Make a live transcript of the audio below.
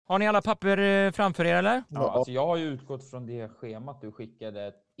Har ni alla papper framför er eller? Ja, alltså jag har ju utgått från det schemat du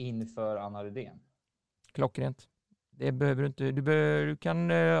skickade inför Anna Rydén. Klockrent. Det behöver du inte. Du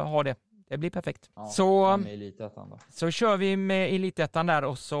kan ha det. Det blir perfekt. Ja, så med Elitettan då. Så kör vi med Elitettan där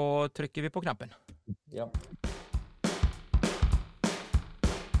och så trycker vi på knappen. Ja.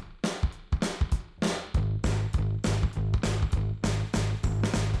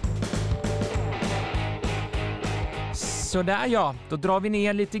 Så där ja, då drar vi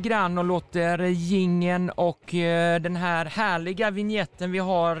ner lite grann och låter jingeln och den här härliga vignetten vi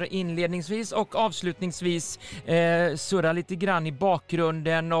har inledningsvis och avslutningsvis surra lite grann i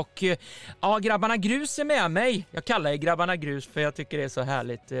bakgrunden och ja, grabbarna grus är med mig. Jag kallar er grabbarna grus för jag tycker det är så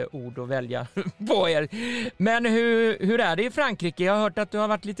härligt ord att välja på er. Men hur är det i Frankrike? Jag har hört att du har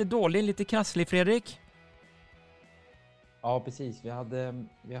varit lite dålig, lite krasslig, Fredrik. Ja, precis.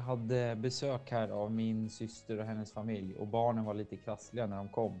 Vi hade besök här av min syster och hennes familj och barnen var lite krassliga när de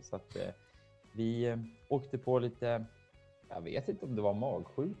kom så att vi åkte på lite, jag vet inte om det var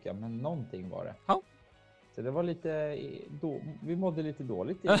magsjuka, men någonting var det. Ja. Så det var lite, vi mådde lite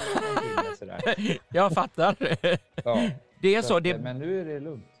dåligt i sådär. Jag fattar. Ja. Det är så. Men nu är det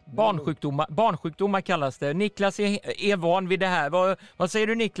lugnt. Barnsjukdomar kallas det. Niklas är van vid det här. Vad säger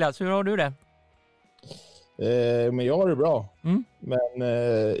du Niklas? Hur har du det? Men jag har det bra. Men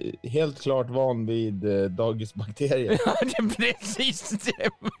helt klart van vid dagisbakterier. Ja, precis.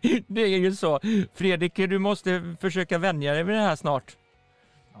 Det är ju så. Fredrik, du måste försöka vänja dig vid det här snart.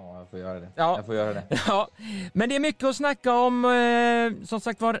 Ja, jag får göra det. Ja. Jag får göra det. Ja, men det är mycket att snacka om. Som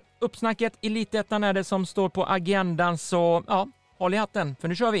sagt var, Uppsnacket Elitettan är det som står på agendan. Så ja, håll i hatten, för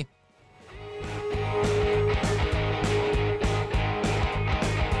nu kör vi.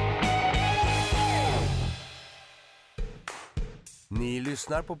 Ni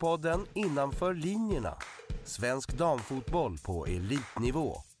lyssnar på podden Innanför linjerna. Svensk damfotboll på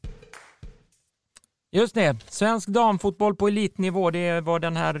elitnivå. Just det, svensk damfotboll på elitnivå, det är vad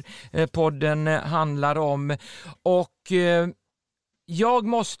den här podden handlar om. Och jag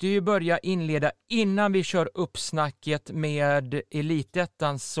måste ju börja inleda innan vi kör uppsnacket med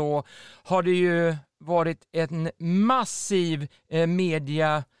Elitettan, så har det ju varit en massiv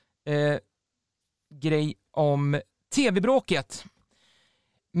media grej om TV-bråket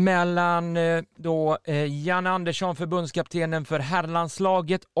mellan då Jan Andersson, förbundskaptenen för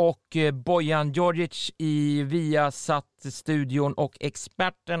herrlandslaget, och Bojan Djordjic i Viasat-studion och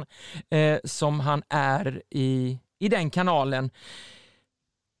experten som han är i den kanalen.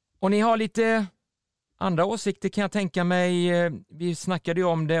 Och ni har lite andra åsikter kan jag tänka mig. Vi snackade ju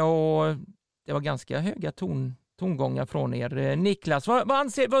om det och det var ganska höga tongångar från er. Niklas,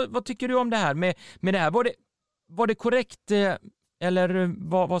 vad tycker du om det här med det här? Var det korrekt eller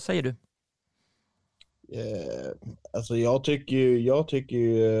vad säger du? Alltså jag tycker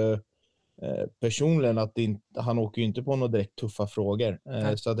ju personligen att han åker ju inte på några direkt tuffa frågor.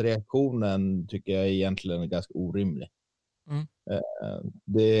 Så att reaktionen tycker jag egentligen är ganska orimlig.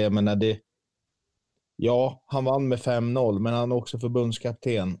 Ja, han vann med 5-0, men han är också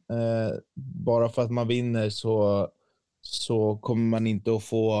förbundskapten. Bara för att man vinner så kommer man inte att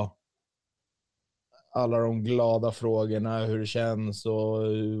få alla de glada frågorna, hur det känns och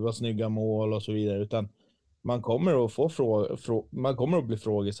vad snygga mål och så vidare, utan man kommer att man kommer att bli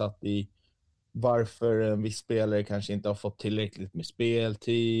frågesatt i varför en viss spelare kanske inte har fått tillräckligt med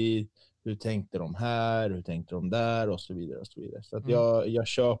speltid, hur tänkte de här, hur tänkte de där och så vidare och så vidare. Så att jag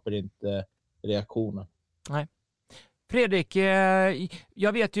köper inte reaktionen. Nej. Fredrik,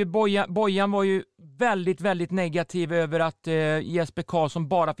 jag vet ju Bojan var ju väldigt, väldigt negativ över att Jesper Karlsson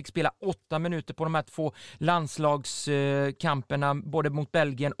bara fick spela 8 minuter på de här 2 landslagskamperna, både mot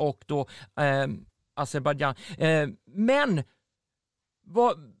Belgien och då Azerbaijan. Men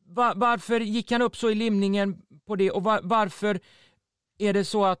varför gick han upp så i limningen på det, och varför är det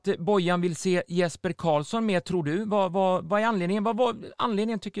så att Bojan vill se Jesper Karlsson mer, tror du? Vad är anledningen? Vad var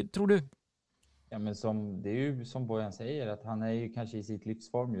anledningen tror du? Ja, men det är ju som Bojan säger, att han är ju kanske i sitt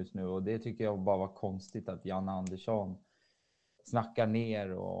livsform just nu, och det tycker jag bara var konstigt att Jan Andersson snackar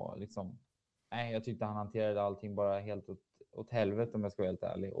ner och liksom, nej, jag tyckte han hanterade allting bara helt åt helvete om jag ska vara helt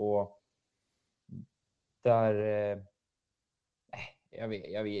ärlig. Och där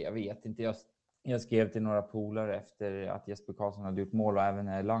jag vet inte, jag skrev till några polare efter att Jesper Karlsson hade gjort mål och även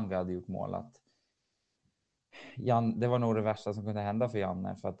när Langa hade gjort mål att det var nog det värsta som kunde hända för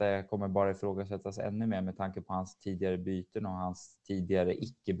Janne, för att det kommer bara ifrågasättas ännu mer med tanke på hans tidigare byten och hans tidigare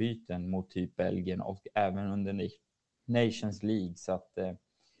icke-byten mot typ Belgien och även under Nations League. Så att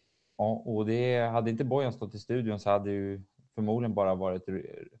ja, och det hade inte Bojan stått i studion så hade ju förmodligen bara varit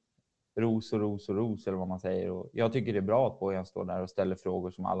ros eller vad man säger. Och jag tycker det är bra att Bojan står där och ställer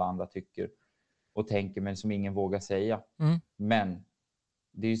frågor som alla andra tycker och tänker, men som ingen vågar säga. Men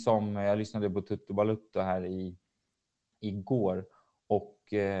det är som, jag lyssnade på Tutto Balutto här igår, och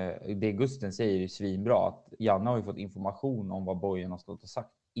det Gusten säger är svinbra, att Janne har ju fått information om vad Bojan har stått och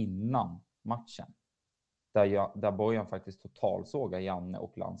sagt innan matchen. Där Bojan faktiskt totalsågar Janne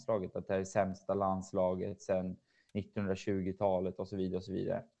och landslaget, att det är det sämsta landslaget sedan 1920-talet och så vidare och så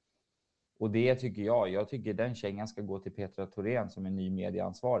vidare. Och det tycker jag tycker den kängan ska gå till Petra Thorén som är ny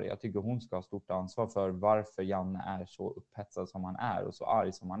medieansvarig. Jag tycker hon ska ha stort ansvar för varför Janne är så upphetsad som han är och så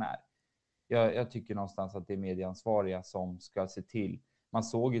arg som han är. Jag tycker någonstans att det är medieansvariga som ska se till. Man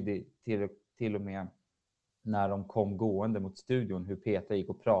såg ju det till och med när de kom gående mot studion, hur Petra gick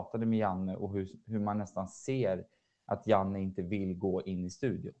och pratade med Janne och hur man nästan ser att Janne inte vill gå in i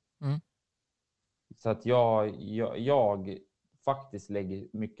studion. Så att jag faktiskt lägger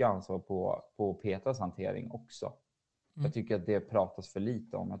mycket ansvar på Petras hantering också. Jag tycker att det pratas för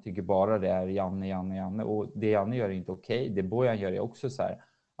lite om. Jag tycker bara det är Janne. Och det Janne gör är inte okej. Det Bojan gör är också så här.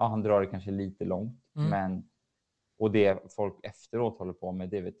 Ja, han drar det kanske lite långt. Och det folk efteråt håller på med,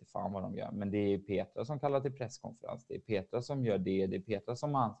 det vet inte fan vad de gör. Men det är Petra som kallar till presskonferens. Det är Petra som gör det. Det är Petra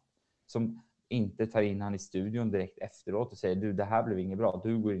som inte tar in han i studion direkt efteråt och säger, du, det här blev inget bra.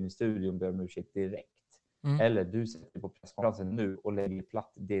 Du går in i studion och ber om ursäkt direkt. Eller du sätter på presskonferensen nu och lägger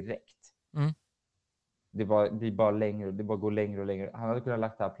platt direkt. Det bara går längre och längre. Han hade kunnat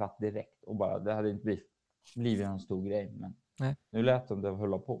lagt det här platt direkt och bara, det hade inte blivit någon stor grej. Men nu lät de det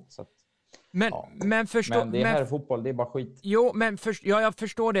hålla på. Så att, men det här är fotboll, det är bara skit. Jo, men jag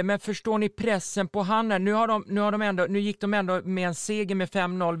förstår det. Men förstår ni pressen på han här? Nu gick de ändå med en seger med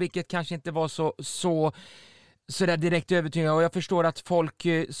 5-0, vilket kanske inte var så där direkt övertygande. Och jag förstår att folk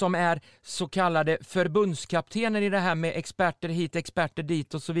som är så kallade förbundskaptener i det här med experter hit, experter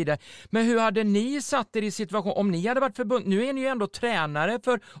dit och så vidare. Men hur hade ni satt er i situation om ni hade varit förbund? Nu är ni ju ändå tränare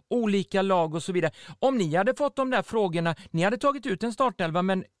för olika lag och så vidare. Om ni hade fått de där frågorna, ni hade tagit ut en startelva,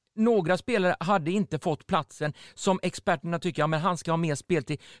 men några spelare hade inte fått platsen som experterna tycker, ja, men han ska ha mer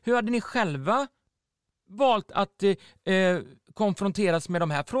speltid. Hur hade ni själva valt att konfronteras med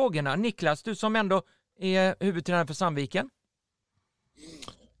de här frågorna? Niklas, du som ändå är huvudtränare för Sandviken?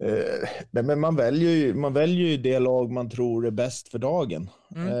 Men man väljer ju det lag man tror är bäst för dagen.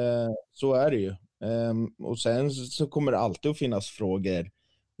 Så är det ju. Och sen så kommer det alltid att finnas frågor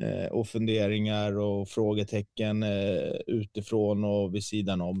och funderingar och frågetecken utifrån och vid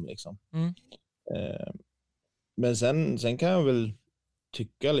sidan om liksom. Men sen kan jag väl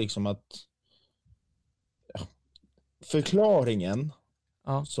tycka liksom att förklaringen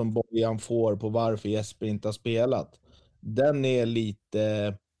som Bojan får på varför Jesper inte har spelat, den är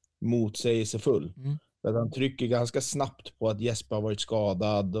lite motsägelsefull. För han trycker ganska snabbt på att Jesper har varit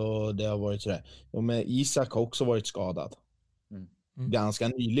skadad och det har varit sådär. Men Isak har också varit skadad. Ganska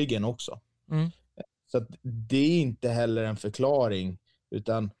nyligen också. Så att det är inte heller en förklaring,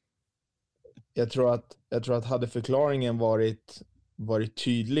 utan jag tror att hade förklaringen varit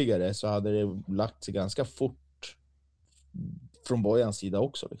tydligare så hade det lagt sig ganska fort från Bojans sida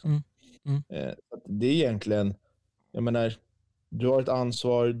också liksom. Så att det är egentligen, jag menar, du har ett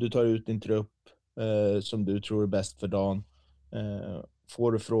ansvar, du tar ut din trupp som du tror är bäst för dagen.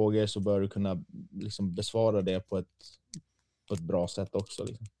 Får du frågor så bör du kunna liksom besvara det på ett bra sätt också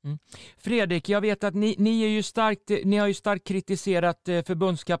liksom. Fredrik, jag vet att ni har ju starkt kritiserat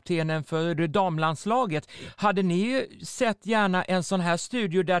förbundskaptenen för damlandslaget. Hade ni sett gärna en sån här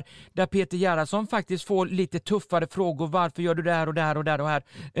studio där Peter Gerhardsson faktiskt får lite tuffare frågor, varför gör du det här och det här och det här och här,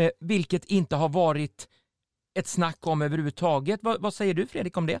 vilket inte har varit ett snack om överhuvudtaget. Vad säger du,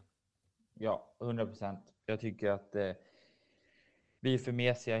 Fredrik, om det? Ja, 100%. Jag tycker att vi är för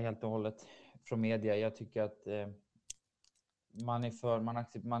mesiga helt och hållet från media. Jag tycker att man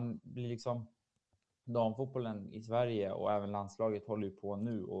blir liksom, damfotbollen i Sverige och även landslaget håller ju på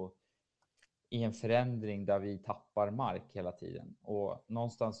nu och i en förändring där vi tappar mark hela tiden, och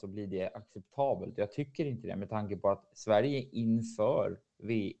någonstans så blir det acceptabelt. Jag tycker inte det, med tanke på att Sverige inför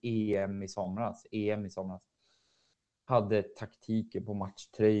EM i somras hade taktiker på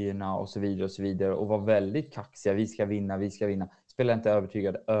matchtröjorna och så vidare och var väldigt kaxiga. Vi ska vinna. Spelade inte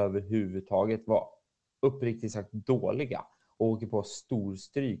övertygade överhuvudtaget, var uppriktigt sagt dåliga och åker på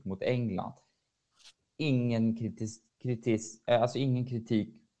storstryk mot England. Ingen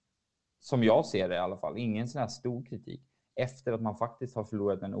kritik som jag ser det i alla fall. Ingen sån här stor kritik. Efter att man faktiskt har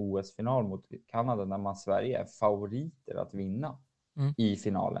förlorat en OS-final mot Kanada, när Sverige är favoriter att vinna i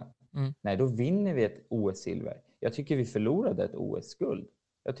finalen. Nej, då vinner vi ett OS-silver. Jag tycker vi förlorade ett OS-guld.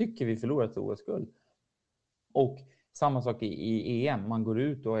 Och Samma sak i EM. Man går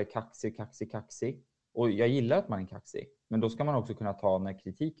ut och är kaxig. Och jag gillar att man är kaxig. Men då ska man också kunna ta när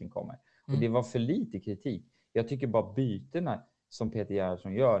kritiken kommer. Och det var för lite kritik. Jag tycker bara bytena som Peter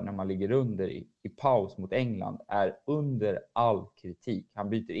Gerhardsson gör när man ligger under i paus mot England är under all kritik. Han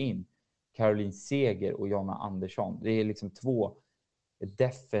byter in Caroline Seger och Jonna Andersson. Det är liksom 2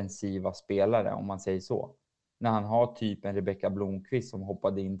 defensiva spelare, om man säger så. När han har typ en Rebecka Blomqvist som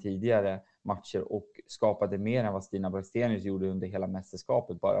hoppade in tidigare matcher och skapade mer än vad Stina Blackstenius gjorde under hela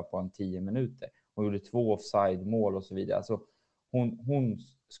mästerskapet bara på 10 minuter. Hon gjorde 2 offside-mål och så vidare. Alltså hon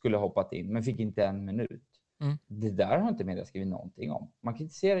skulle hoppat in men fick inte 1 minut. Det där har inte media skrivit någonting om. Man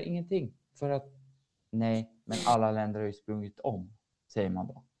kritiserar ingenting för att nej, men alla länder har ju sprungit om, säger man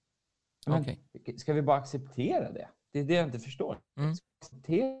då. Men ska vi bara acceptera det? Det är det jag inte förstår.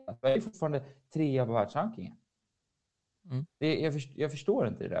 Acceptera. Jag är fortfarande 3 på världsrankingen. Jag förstår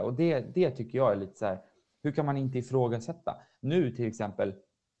inte det där. Och det tycker jag är lite så här, hur kan man inte ifrågasätta? Nu till exempel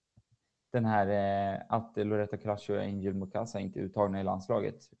den här att Loretta Caracho och Angel Mukasa inte uttagna i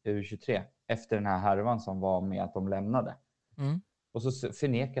landslaget U23 efter den här härvan som var med att de lämnade. Och så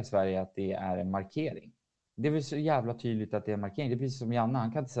förnekar Sverige att det är en markering. Det är väl så jävla tydligt att det är en markering. Det är precis som Janne,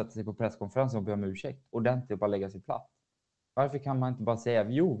 han kan inte sätta sig på presskonferensen och be om ursäkt ordentligt och bara lägga sig platt. Varför kan man inte bara säga,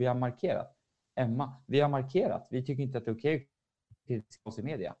 jo, vi har markerat. Emma, vi har markerat. Vi tycker inte att det är okej till oss i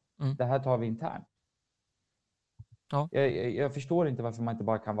media. Det här tar vi internt. Ja. Jag förstår inte varför man inte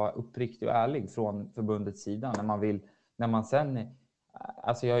bara kan vara uppriktig och ärlig från förbundets sida när man vill, när man sen,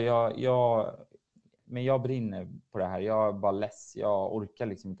 alltså men jag brinner på det här. Jag är bara less. Jag orkar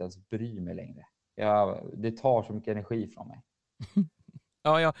liksom inte ens bry mig längre. Det tar så mycket energi från mig.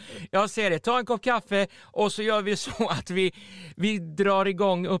 Ja, jag ser det. Ta en kopp kaffe och så gör vi så att vi drar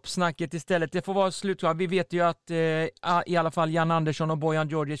igång uppsnacket istället. Det får vara slut. Vi vet ju att i alla fall Jan Andersson och Bojan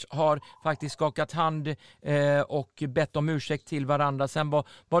Djordjic har faktiskt skakat hand och bett om ursäkt till varandra. Sen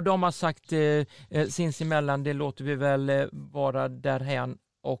vad de har sagt sinsemellan, det låter vi väl vara därhän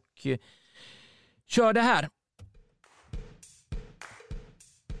och kör det här.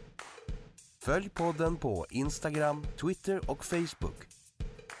 Följ podden på Instagram, Twitter och Facebook.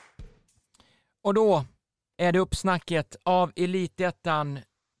 Och då är det uppsnacket av Elitettan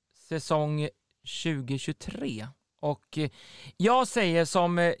säsong 2023. Och jag säger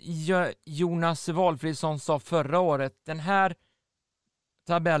som Jonas Valfridsson sa förra året, den här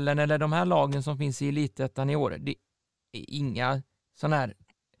tabellen eller de här lagen som finns i Elitettan i år, det är inga sån här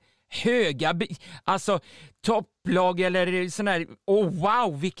höga, alltså topplag eller sån här,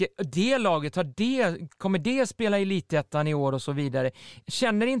 det laget kommer det spela i Elitettan i år och så vidare.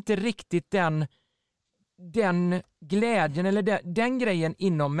 Känner inte riktigt den glädjen eller den grejen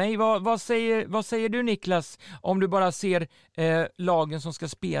inom mig. Vad säger du, Niklas, om du bara ser lagen som ska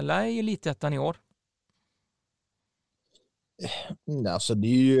spela i Elitettan i år? Alltså det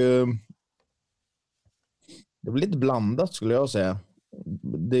är ju det blir lite blandat skulle jag säga.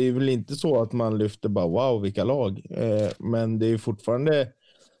 Det är väl inte så att man lyfter bara wow vilka lag, men det är fortfarande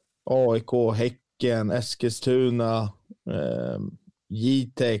AIK, Häcken, Eskilstuna,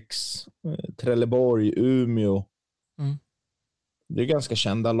 Jitex, Trelleborg, Umeå. Det är ganska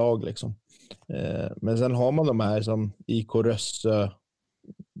kända lag liksom. Men sen har man de här som IK Rössö,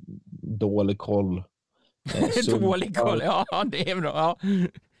 dålig koll. Dålig koll, ja det är bra. Ja.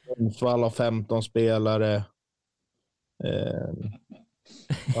 Sundsvall har 15 spelare.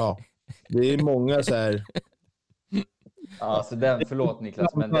 Ja, det är många så här. Alltså förlåt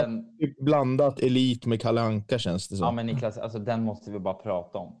Niklas, men den blandat elit med Kalle Anka känns det så. Ja, men Niklas, alltså den måste vi bara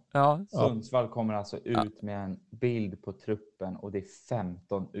prata om. Ja. Sundsvall kommer alltså ut med en bild på truppen och det är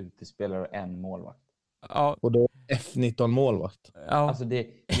 15 utespelare och en målvakt. Ja. Och då F19 målvakt. Ja. Alltså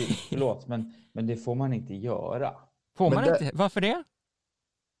förlåt, men det får man inte göra. Får man inte? Varför det?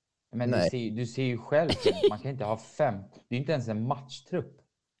 Men du ser ju själv, man kan inte ha 5. Det är inte ens en matchtrupp.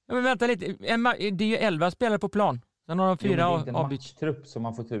 Ja, men vänta lite, det är ju 11 spelare på plan. Sen har de 4 det är inte en matchtrupp som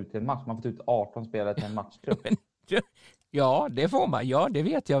man får ta ut till en match. Man får ta ut 18 spelare till en matchtrupp. Ja, det får man. Ja, det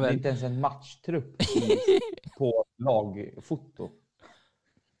vet jag väl. Det är inte ens en matchtrupp på lagfoto.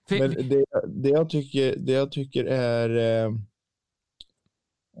 Men det jag tycker är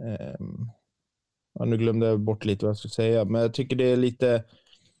nu glömde jag bort lite vad jag skulle säga, men jag tycker det är lite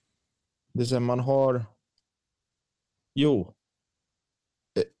det som man har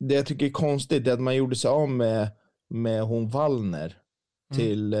det jag tycker är konstigt är att man gjorde sig av med hon Wallner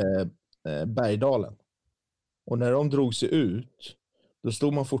till Bergdalen. Och när de drog sig ut, då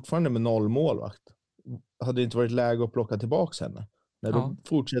stod man fortfarande med 0 målvakt. Hade det inte varit läge att plocka tillbaka henne. Då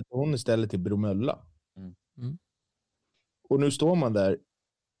fortsätter hon istället till Bromölla. Och nu står man där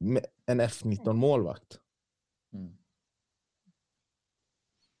med en F19 målvakt.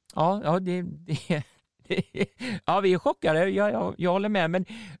 Ja, ja, vi är chockade. Jag håller med.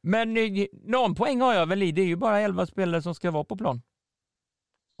 Men någon poäng har jag väl i. Det är ju bara 11 spelare som ska vara på plan.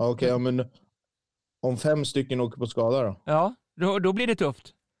 Okej, ja, men om 5 stycken åker på skada då? Ja, då blir det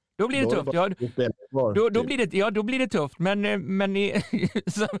tufft. Då blir det tufft. Ja, då blir det tufft. Men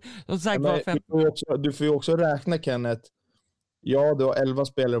som sagt var 5. Du får ju också räkna, Kenneth. Ja, du har 11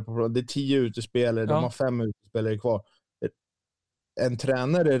 spelare på plan. Det är 10 utespelare. De har 5 utespelare kvar. En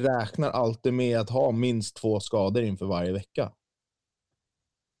tränare räknar alltid med att ha minst 2 skador inför varje vecka.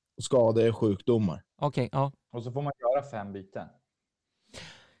 Skador är sjukdomar. Okej, ja. Och så får man göra 5 byten.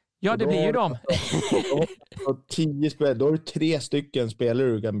 Ja, det blir ju dem. Då 10 spelare, då har du 3 stycken spelare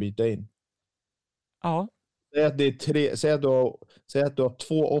du kan byta in. Ja. Säg att du har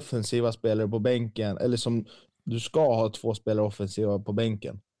 2 offensiva spelare på bänken, eller som du ska ha 2 spelare offensiva på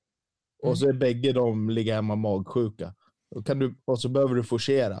bänken. Och så är bägge de ligger hemma magsjuka. Och så behöver du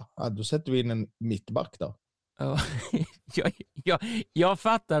forcera. Ja, då sätter vi in en mittback då. Jag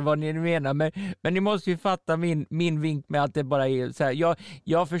fattar vad ni menar, men ni måste ju fatta min vink med att det bara är så här.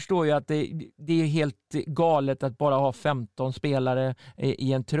 Jag förstår ju att det är helt galet att bara ha 15 spelare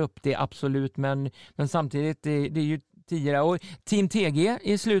i en trupp. Det är absolut, men samtidigt det är ju tidigare. Och Team TG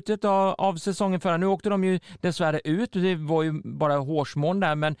i slutet av säsongen förra, nu åkte de ju dessvärre ut. Det var ju bara hårsmån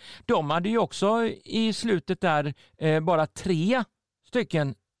där, men de hade ju också i slutet där bara 3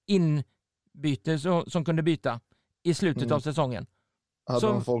 stycken byte som kunde byta i slutet av säsongen.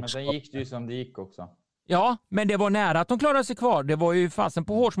 Men sen gick det ju som det gick också. Ja, men det var nära att de klarade sig kvar. Det var ju fasen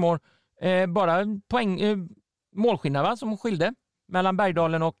på hårsmål. Bara målskillnad, va, som skilde mellan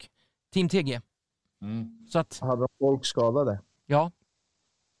Bergdalen och Team TG. Så att, hade de folk skadade? Ja.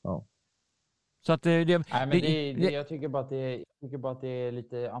 Så att jag tycker bara att det är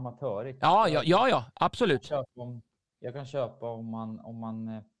lite amatörigt. Ja, absolut. Jag kan köpa om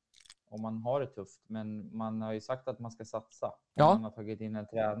man har det tufft, men man har ju sagt att man ska satsa. Ja. Man har tagit in en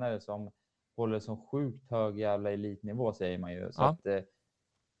tränare som håller så sjukt hög jävla elitnivå, säger man ju. Så att,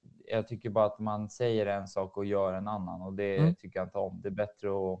 jag tycker bara att man säger en sak och gör en annan, och det tycker jag inte om. Det är bättre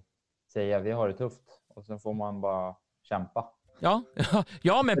att säga vi har det tufft, och sen får man bara kämpa.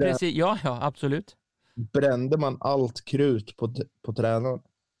 Ja, men precis. Ja, absolut. Brände man allt krut på tränaren?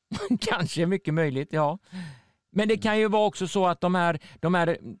 Kanske mycket möjligt, ja. Men det kan ju vara också så att de här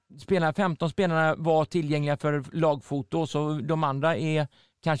spelarna, 15 spelarna var tillgängliga för lagfoto, så de andra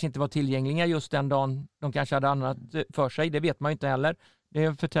kanske inte var tillgängliga just den dagen. De kanske hade annat för sig, det vet man ju inte heller.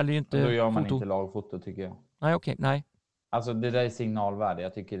 Det förtäljer ju inte. Då gör man inte lagfoto, tycker jag. Nej, okej, nej. Alltså det där är signalvärde.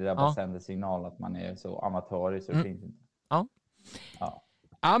 Jag tycker det där bara sänder signal att man är så amatörisk, så det finns inte.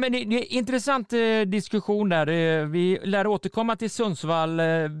 Ja, men det är intressant diskussion där. Vi lär återkomma till Sundsvall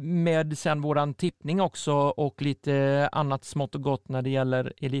med sen våran tippning också, och lite annat smått och gott när det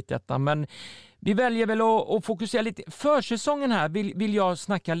gäller Elitettan. Men vi väljer väl att fokusera lite. Försäsongen här vill jag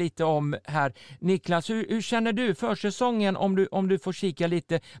snacka lite om här. Niklas, hur känner du försäsongen, om du får kika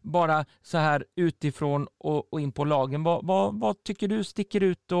lite bara så här utifrån och in på lagen? Vad tycker du sticker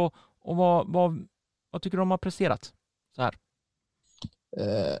ut, och vad tycker du de har presterat så här?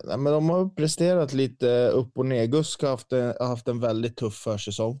 Men de har presterat lite upp och ner. Gusk har haft en väldigt tuff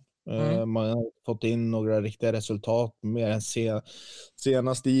försäsong. Man har fått in några riktiga resultat, mer än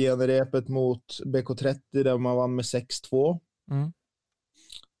senaste genrepet mot BK30 där man vann med 6-2.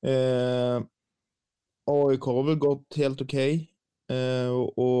 AIK har väl gått helt okej.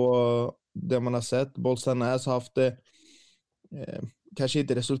 Och det man har sett, Bollstanäs har haft det kanske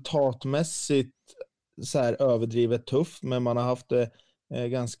inte resultatmässigt så här överdrivet tufft, men man har haft det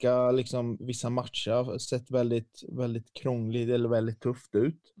ganska, liksom, vissa matcher har sett väldigt, väldigt krångligt eller väldigt tufft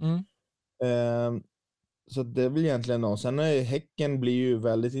ut. Så det är väl egentligen något. Sen Häcken blir ju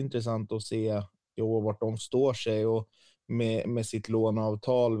väldigt intressant att se i år vart de står sig, och med sitt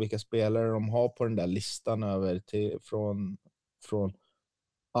låneavtal, vilka spelare de har på den där listan över från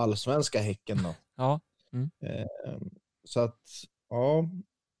allsvenska Häcken då. Så att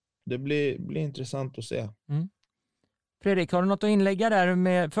det blir intressant att se. Fredrik, har du något att inlägga där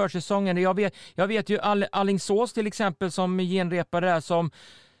med försäsongen? Jag vet ju Alingsås till exempel, som genrepare där,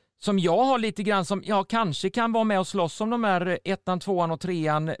 som jag har lite grann, som kanske kan vara med och slåss om de här 1, 2 och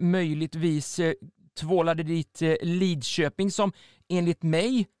 3, möjligtvis tvålade dit Lidköping, som enligt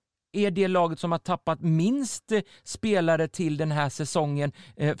mig är det laget som har tappat minst spelare till den här säsongen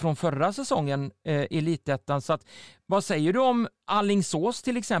från förra säsongen i Elitettan. Så att, vad säger du om Alingsås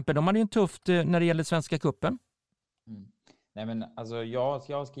till exempel? De hade ju en tufft när det gäller Svenska cupen. Nej, men alltså jag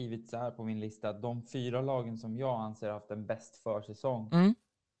har skrivit så här på min lista att de 4 lagen som jag anser har haft en bäst försäsong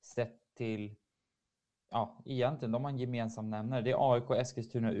sett till ja, egentligen, de har en gemensam nämnare. Det är AIK,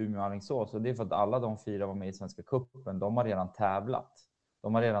 Eskilstuna, Umeå och Alingsås. Och det är för att alla de 4 var med i Svenska cupen. De har redan tävlat.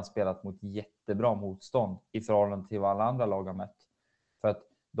 De har redan spelat mot jättebra motstånd i förhållande till vad alla andra lag har mött. För att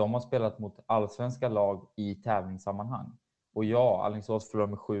de har spelat mot allsvenska lag i tävlingssammanhang. Och ja, Alingsås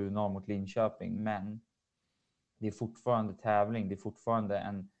förlorade med 7-0 mot Lidköping. Men det är fortfarande tävling. Det är fortfarande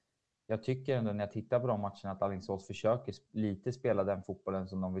en... Jag tycker ändå när jag tittar på de matcherna att Alingsås försöker lite spela den fotbollen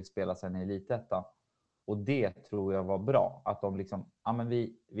som de vill spela sen i Elitettan. Och det tror jag var bra. Att de liksom, ja men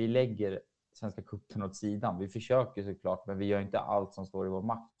vi lägger Svenska cupen åt sidan. Vi försöker såklart, men vi gör inte allt som står i vår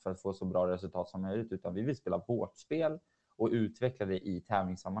makt för att få så bra resultat som möjligt. Utan vi vill spela vårt spel och utveckla det i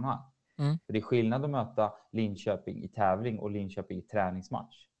tävlingssammanhang. För det är skillnad att möta Lidköping i tävling och Lidköping i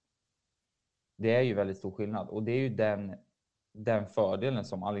träningsmatch. Det är ju väldigt stor skillnad. Och det är ju den fördelen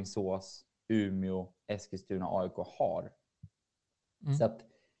som Alingsås, Umeå, Eskilstuna och AIK har.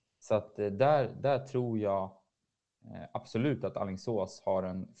 Så att där tror jag absolut att Alingsås har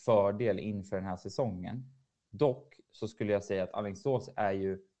en fördel inför den här säsongen. Dock så skulle jag säga att Alingsås är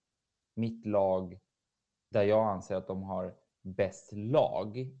ju mitt lag där jag anser att de har bäst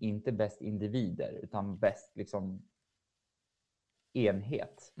lag. Inte bäst individer utan bäst liksom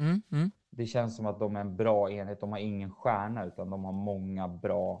enhet. Det känns som att de är en bra enhet. De har ingen stjärna utan de har många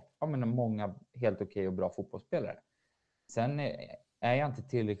bra, många helt okej och bra fotbollsspelare. Sen är jag inte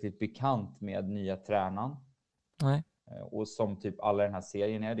tillräckligt bekant med nya tränaren. Nej. Och som typ alla den här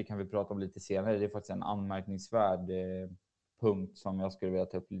serien är, det kan vi prata om lite senare. Det är faktiskt en anmärkningsvärd punkt som jag skulle vilja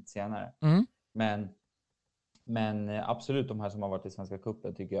ta upp lite senare. Men absolut de här som har varit i Svenska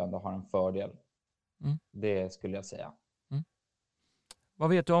cupen tycker jag ändå har en fördel. Det skulle jag säga. Vad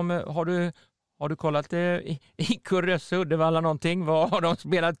vet du om, har du kollat i Kurres Uddevalla någonting? Vad har de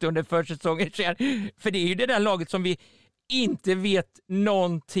spelat under försäsongen? För det är ju det där laget som vi inte vet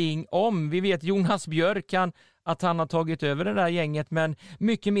någonting om. Vi vet Jonas Björk att han har tagit över det där gänget, men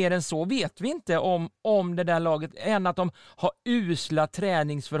mycket mer än så vet vi inte om det där laget än att de har usla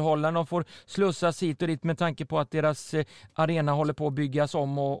träningsförhållanden. De får slussas hit och dit med tanke på att deras arena håller på att byggas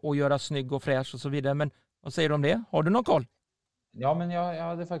om och göras snygg och fräsch och så vidare. Men vad säger du om det? Har du någon koll? Ja, men jag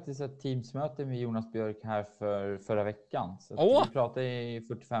hade faktiskt ett teamsmöte med Jonas Björk här förra veckan. Så vi pratade i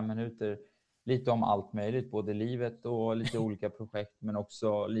 45 minuter lite om allt möjligt, både livet och lite olika projekt, men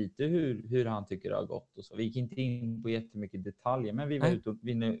också lite hur han tycker det har gått. Och så. Vi gick inte in på jättemycket detaljer, men vi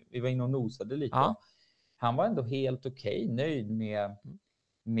var inne och nosade lite. Ja. Han var ändå helt okej, nöjd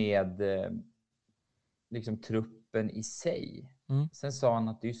med liksom truppen i sig. Sen sa han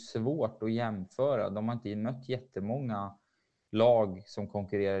att det är svårt att jämföra. De har inte mött jättemånga lag som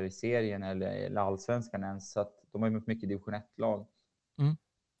konkurrerar i serien eller allsvenskan ens, så att de har mött mycket division 1-lag.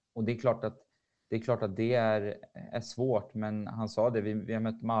 Och det är klart att det är svårt, men han sa det, vi har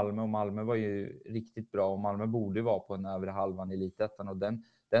mött Malmö och Malmö var ju riktigt bra och Malmö borde vara på den övre halvan i Elitettan och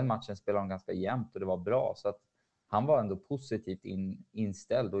den matchen spelade de ganska jämnt och det var bra, så att han var ändå positivt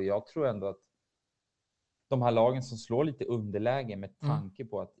inställd. Och jag tror ändå att de här lagen som slår lite underläge med tanke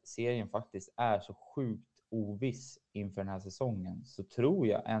på att serien faktiskt är så sjukt oviss inför den här säsongen, så tror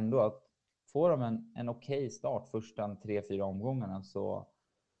jag ändå att får de en okej start första 3-4 omgångarna, så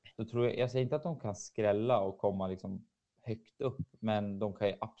tror jag säger inte att de kan skrälla och komma liksom högt upp, men de kan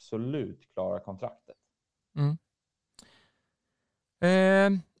ju absolut klara kontraktet.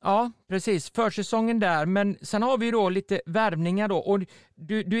 Ja, precis. Försäsongen där, men sen har vi då lite värvningar då, och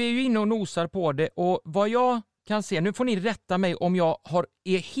du är ju inne och nosar på det, och vad jag kan se, nu får ni rätta mig om jag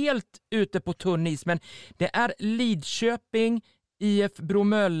är helt ute på tunn is, men det är Lidköping, IF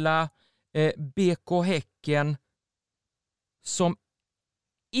Bromölla, BK Häcken som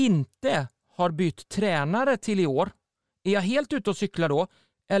inte har bytt tränare till i år. Är jag helt ute och cyklar då?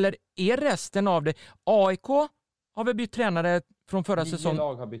 Eller är resten av det? AIK har väl bytt tränare från förra säsongen? 9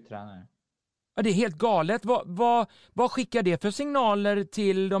 lag har bytt tränare. Ja, det är helt galet. Vad skickar det för signaler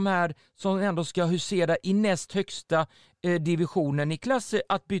till de här som ändå ska husera i näst högsta divisionen, Niklas,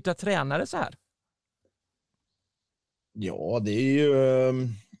 att byta tränare så här? Ja, det är ju...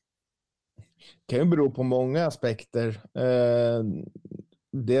 kan ju bero på många aspekter.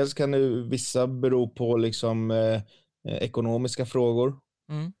 Dels kan det vissa bero på liksom ekonomiska frågor.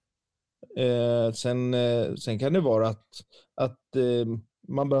 Sen kan det vara att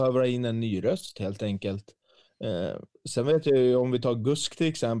man behöver ha in en ny röst helt enkelt. Sen vet jag ju, om vi tar Gusk till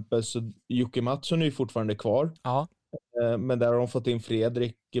exempel, så Jocke Mattsson är ju fortfarande kvar. Ja. Men där har de fått in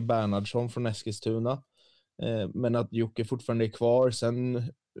Fredrik Bernhardsson från Eskilstuna. Men att Jocke fortfarande är kvar. Sen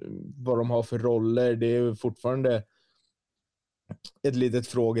vad de har för roller, det är ju fortfarande ett litet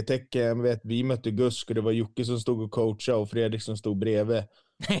frågetecken. Jag vet, vi mötte Gusk och det var Jocke som stod och coachade och Fredrik som stod bredvid.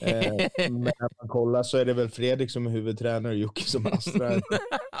 Men när man kollar så är det väl Fredrik som är huvudtränare och Jocke som astrar.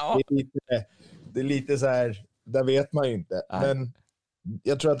 Ja. Det är lite så här, där vet man ju inte. Nej. Men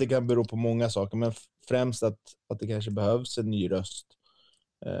jag tror att det kan bero på många saker, men främst att det kanske behövs en ny röst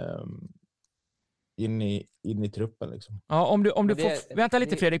in i truppen liksom. Ja, om du Men får vänta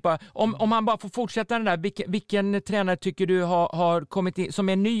lite Fredrik bara. Om han bara får fortsätta den där, vilken tränare tycker du har kommit in som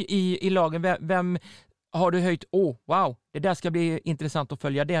är ny i lagen? Vem har du höjt? Wow, det där ska bli intressant att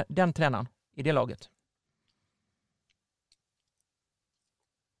följa den tränaren i det laget.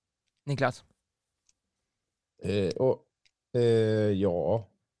 Niklas? Ja.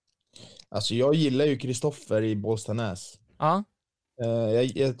 Alltså jag gillar ju Kristoffer i Bollstanäs. Ja.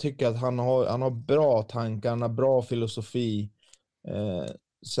 Jag tycker att han har bra tankar, han har bra filosofi.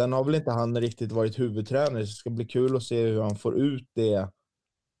 Sen har väl inte han riktigt varit huvudtränare, så det ska bli kul att se hur han får ut det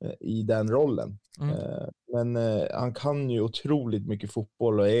i den rollen. Men han kan ju otroligt mycket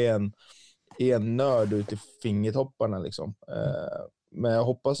fotboll och är en nörd ut i fingertopparna liksom. Men jag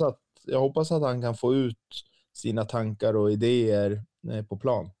hoppas att han kan få ut sina tankar och idéer på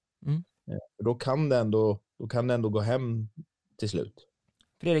plan. Då kan det ändå gå hem till slut.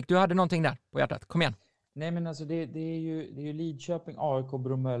 Fredrik, du hade någonting där på hjärtat. Kom igen. Nej, men alltså det är ju Lidköping, AIK,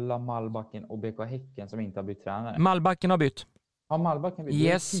 Bromölla, Malbacken och BK Häcken som inte har bytt tränare. Malbacken har bytt. Ja, Malbacken bytt.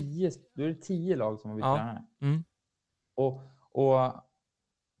 Yes. Då är det 10 lag som har bytt tränare. Och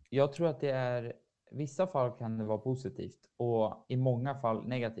jag tror att det är, vissa fall kan det vara positivt och i många fall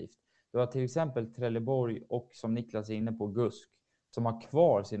negativt. Du har till exempel Trelleborg och, som Niklas är inne på, Gusk, som har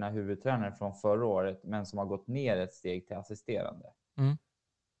kvar sina huvudtränare från förra året men som har gått ner ett steg till assisterande.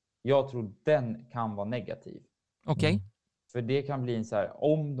 Jag tror den kan vara negativ. Okej. För det kan bli en så här,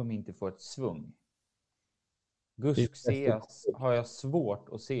 om de inte får ett svung. Gusk har jag svårt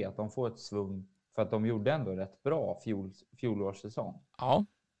att se att de får ett svung, för att de gjorde ändå rätt bra fjolårssäsong. Ja.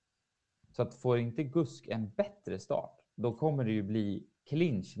 Så att får inte Gusk en bättre start, då kommer det ju bli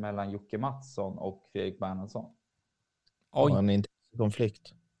clinch mellan Jocke Mattsson och Fredrik Bernhardsson. Oj. En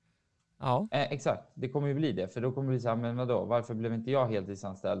intressekonflikt. Ja. Exakt, det kommer ju bli det. För då kommer det bli så här, men vadå? Varför blev inte jag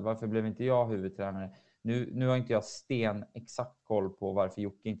heltidsanställd? Varför blev inte jag huvudtränare? Nu har inte jag exakt koll på varför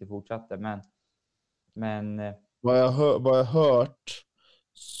Jocke inte fortsatte. Men vad jag hört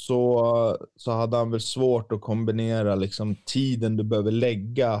så hade han väl svårt att kombinera liksom tiden du behöver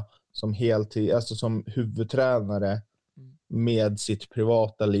lägga som heltid, alltså som huvudtränare med sitt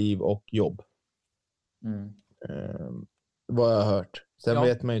privata liv och jobb. Vad jag har hört. Sen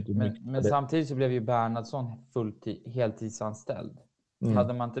vet man ju inte mycket. Men samtidigt så blev ju Bernhardsson heltidsanställd.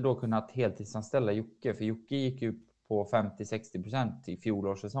 Hade man inte då kunnat heltidsanställa Jocke? För Jocke gick ju på 50-60% i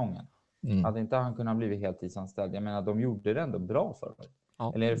fjolårssäsongen. Hade inte han kunnat bli heltidsanställd? Jag menar, de gjorde det ändå bra förut.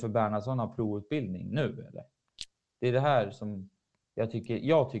 Ja. Eller är det för Bernhardsson har provutbildning nu? Eller? Det är det här som jag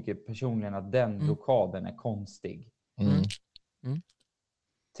tycker personligen att den blockaden är konstig.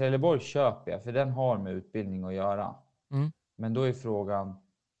 Trelleborg köper jag, för den har med utbildning att göra. Men då är frågan,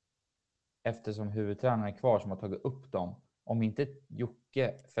 eftersom huvudtränaren är kvar som har tagit upp dem, om inte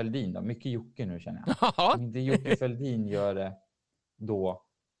Jocke Fälldin då, mycket Jocke nu känner jag. Om inte Jocke Fälldin gör det då,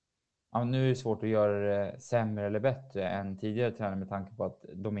 ja, nu är det svårt att göra det sämre eller bättre än tidigare tränare med tanke på att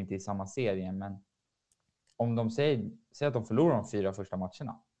de inte är i samma serie, men om de säger att de förlorar de 4 första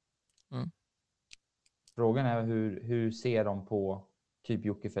matcherna. Frågan är hur ser de på typ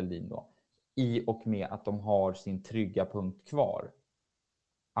Jocke Fälldin då? I och med att de har sin trygga punkt kvar.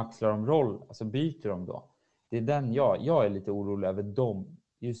 Axlar de roll, alltså byter de då? Det är den jag är lite orolig över dem.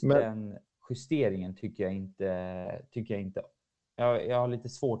 Den justeringen tycker jag inte. Jag har lite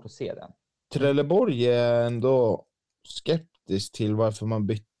svårt att se den. Trelleborg är ändå skeptisk till varför man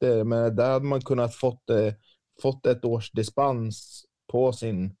bytte. Men där hade man kunnat fått ett års dispens på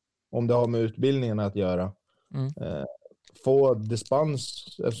sin, om det har med utbildningen att göra. Få dispens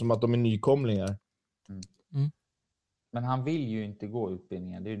eftersom att de är nykomlingar. Men han vill ju inte gå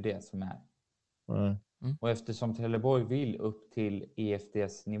utbildningen, det är ju det som är. Och eftersom Trelleborg vill upp till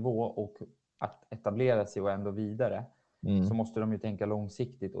EFDs nivå och att etablera sig och ändå vidare, så måste de ju tänka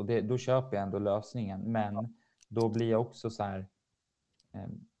långsiktigt. Och då köper jag ändå lösningen. Men då blir jag också så här...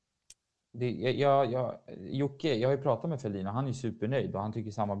 Jocke, jag har ju pratat med Fälldin och han är supernöjd. Och han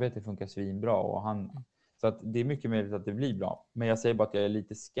tycker samarbetet funkar svinbra. Och så att det är mycket möjligt att det blir bra. Men jag säger bara att jag är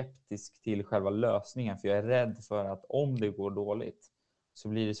lite skeptisk till själva lösningen. För jag är rädd för att om det går dåligt så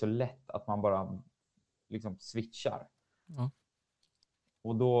blir det så lätt att man bara liksom switchar.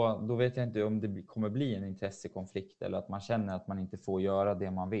 Och då vet jag inte om det kommer bli en intressekonflikt eller att man känner att man inte får göra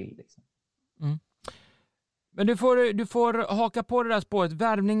det man vill. Liksom. Men du får haka på det där spåret.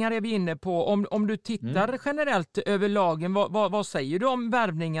 Värvningar är vi inne på. Om du tittar generellt över lagen, vad säger du om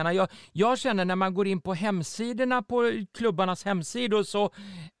värvningarna? Jag känner när man går in på hemsidorna, på klubbarnas hemsidor, så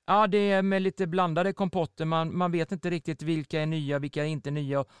det är med lite blandade kompotter. Man vet inte riktigt vilka är nya, vilka är inte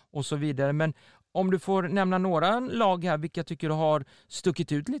nya och så vidare. Men om du får nämna några lag här, vilka tycker du har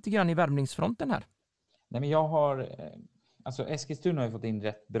stuckit ut lite grann i värvningsfronten här? Nej, men jag har... Alltså Eskilstuna har ju fått in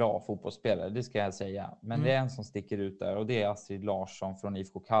rätt bra fotbollsspelare, det ska jag säga. Men det är en som sticker ut där och det är Astrid Larsson från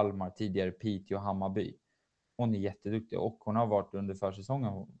IFK Kalmar, tidigare Piteå och Hammarby. Hon är jätteduktig och hon har varit under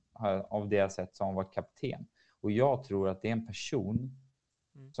försäsongen av det sätt som hon varit kapten. Och jag tror att det är en person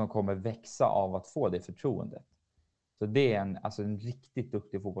som kommer växa av att få det förtroendet. Så det är en riktigt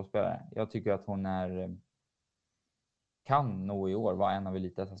duktig fotbollsspelare. Jag tycker att hon kan nog i år vara en av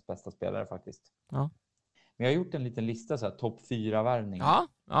Elitettans bästa spelare faktiskt. Ja. Men jag har gjort en liten lista så här, topp 4-värvningar. Ja.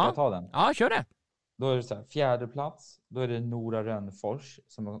 Ska jag ta den? Ja, kör det. Då är det så här, 4:e plats. Då är det Nora Rönnfors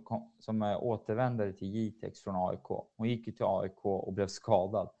som är återvändare till Jitex från AIK. Hon gick ju till AIK och blev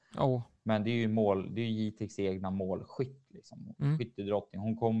skadad. Men det är ju Jitex egna målskytt. Liksom. Skyttedrottning.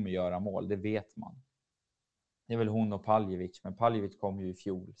 Hon kommer göra mål, det vet man. Det är väl hon och Paljevic. Men Paljevic kom ju i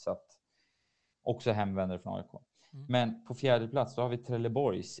fjol. Så att också hemvändare från AIK. Men på 4:e plats då har vi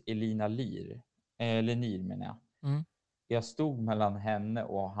Trelleborgs Elina Lenir menar jag. Jag stod mellan henne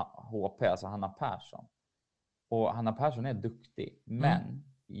och HP, alltså Hanna Persson. Och Hanna Persson är duktig. Men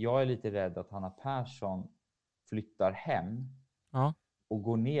jag är lite rädd att Hanna Persson flyttar hem. Och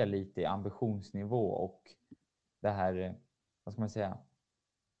går ner lite i ambitionsnivå. Och det här, vad ska man säga?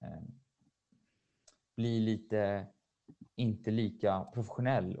 Blir lite inte lika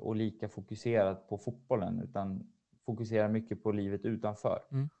professionell och lika fokuserad på fotbollen. Utan fokuserar mycket på livet utanför.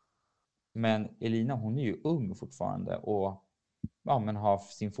 Men Elina, hon är ju ung fortfarande och men har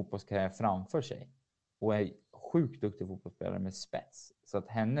sin fotbollskarriär framför sig. Och är sjukt duktig fotbollsspelare med spets. Så att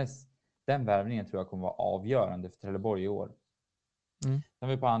den värvningen tror jag kommer vara avgörande för Trelleborg i år. Sen är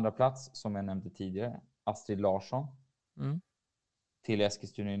vi på andra plats, som jag nämnde tidigare, Astrid Larsson. Till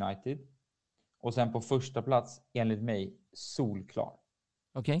Eskilstuna United. Och sen på första plats, enligt mig, solklar.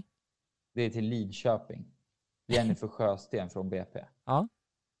 Okej. Det är till Lidköping. Jennifer Sjösten från BP. Ja.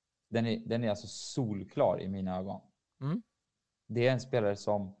 Den är alltså solklar i mina ögon. Det är en spelare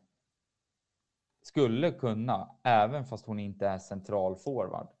som skulle kunna, även fast hon inte är central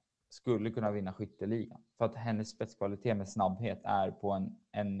forward, skulle kunna vinna skytteligan. För att hennes spetskvalitet med snabbhet är på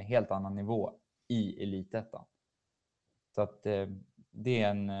en helt annan nivå i Elitettan. Så att det är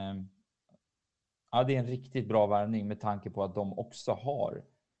en riktigt bra värvning med tanke på att de också har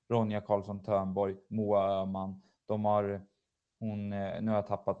Ronja Karlsson-Törnborg, Moa Öhman. De har nu har jag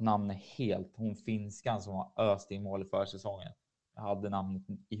tappat namnet helt. Hon finskan som har öst i mål för säsongen. Jag hade namnet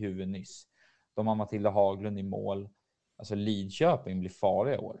i huvudet nyss. De har Matilda Haglund i mål. Alltså Lidköping blir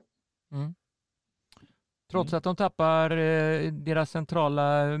farliga i år. Trots att de tappar deras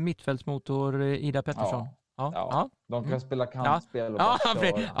centrala mittfältsmotor Ida Pettersson. Ja. De kan spela kantspel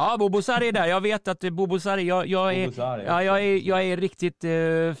och Bobo Sarri är där. Jag vet att Bobo Sarri, jag är riktigt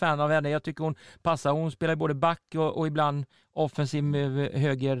fan av henne. Jag tycker hon passar. Hon spelar både back och ibland offensiv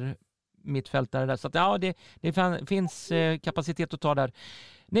höger mittfältare där. Så att, det finns kapacitet att ta där.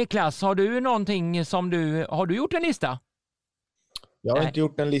 Niklas, har du någonting har du gjort en lista? Jag har inte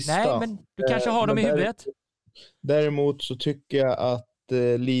gjort en lista. Nej, men du kanske har dem i huvudet. Däremot så tycker jag att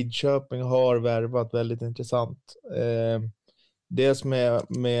Lidköping har värvat väldigt intressant. Dels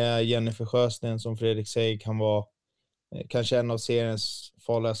med Jennifer Sjösten som Fredrik säger kan vara kanske en av seriens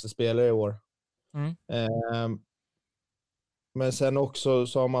farligaste spelare i år. Men sen också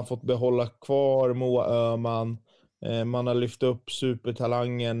så har man fått behålla kvar Moa Öhman. Man har lyft upp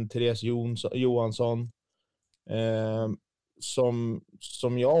supertalangen Therese Johansson.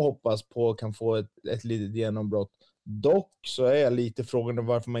 Som jag hoppas på kan få ett litet genombrott. Dock så är jag lite frågan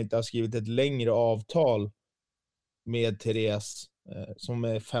varför man inte har skrivit ett längre avtal med Therese som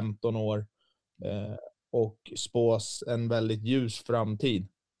är 15 år och spås en väldigt ljus framtid.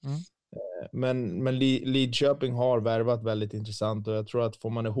 Men Lidköping har värvat väldigt intressant och jag tror att får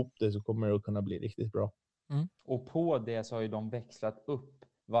man ihop det så kommer det att kunna bli riktigt bra. Och på det så har ju de växlat upp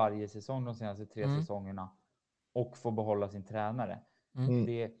varje säsong de senaste 3 säsongerna och får behålla sin tränare.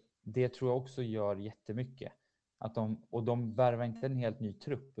 Det tror jag också gör jättemycket. De värvar inte en helt ny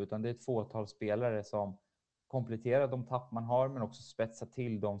trupp utan det är ett fåtal spelare som kompletterar de tapp man har men också spetsar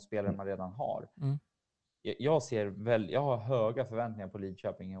till de spelare man redan har. jag har höga förväntningar på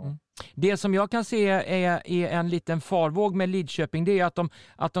Lidköping i år. Det som jag kan se är en liten farvåg med Lidköping, det är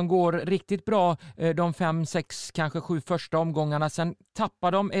att de går riktigt bra de 5, 6, kanske 7 första omgångarna. Sen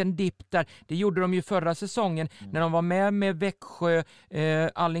tappar de en dipp där. Det gjorde de ju förra säsongen när de var med Växjö,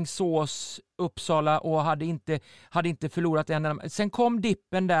 Alingsås, Uppsala och hade inte förlorat en. Sen kom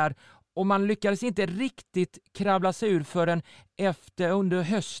dippen där. Och man lyckades inte riktigt kravla sig ur förrän under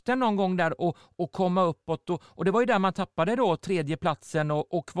hösten någon gång där och komma uppåt. Och det var ju där man tappade då 3:e platsen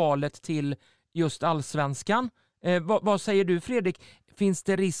och kvalet till just allsvenskan. Vad säger du, Fredrik? Finns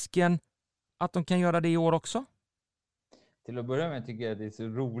det risken att de kan göra det i år också? Till att börja med tycker jag det är så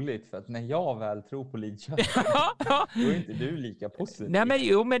roligt för att när jag väl tror på Lidköping då är inte du lika positiv. Nej, men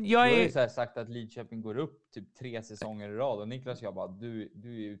jag har är... ju så här sagt att Lidköping går upp typ 3 säsonger i rad och Niklas jag bara du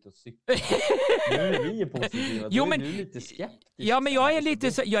är ute och cyklar. Nu är vi positiva. Då är du lite skeptisk. Ja, men jag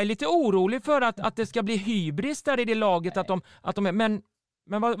är lite orolig för att det ska bli hybris där i det laget. Att de är, men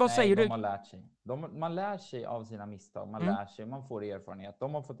vad säger du? De har lärt sig. Man lär sig av sina misstag. Man lär sig, man får erfarenhet.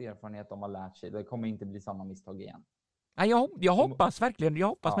 De har fått erfarenhet, de har lärt sig. Det kommer inte bli samma misstag igen. Jag hoppas verkligen.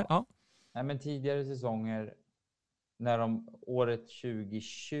 Ja. Nej, men tidigare säsonger när året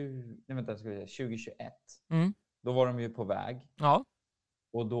 2021 då var de ju på väg. Ja.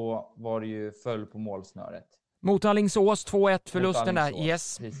 Och då var det ju föll på målsnöret. Mot Alingsås 2-1 förlusten där.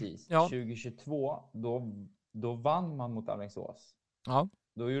 Yes. Precis. Ja. 2022 då vann man mot Alingsås. Ja.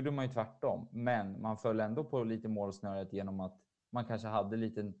 Då gjorde man ju tvärtom, men man föll ändå på lite målsnöret genom att man kanske hade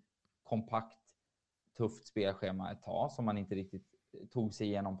lite kompakt tufft spelschema ett tag som man inte riktigt tog sig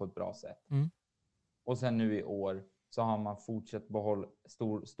igenom på ett bra sätt. Och sen nu i år så har man fortsatt behålla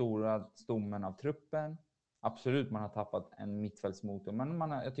stora stommen av truppen. Absolut, man har tappat en mittfältsmotor,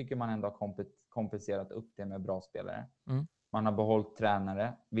 men jag tycker man ändå har kompenserat upp det med bra spelare. Man har behållit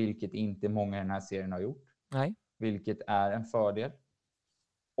tränare, vilket inte många i den här serien har gjort. Nej. Vilket är en fördel.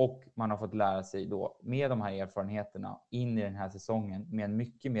 Och man har fått lära sig då med de här erfarenheterna in i den här säsongen med en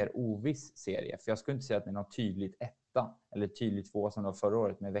mycket mer oviss serie. För jag skulle inte säga att det är något tydligt 1 eller tydligt 2 som det var förra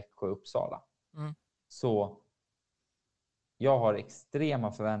året med Växjö och Uppsala. Så jag har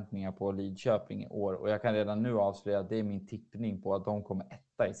extrema förväntningar på Lidköping i år och jag kan redan nu avslöja att det är min tippning på att de kommer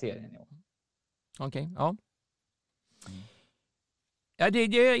 1 i serien i år. Okej, ja. Ja, det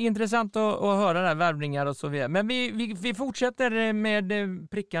är intressant att höra där, värvningar och så vidare. Men vi fortsätter med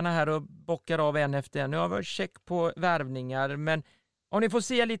prickarna här och bockar av en efter en. Nu har vi check på värvningar, men om ni får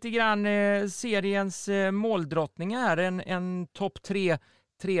se lite grann seriens måldrottningar här, en topp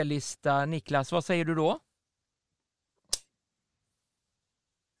 3-lista. Niklas, vad säger du då?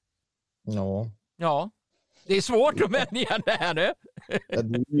 Ja, det är svårt att välja det här nu. Ja,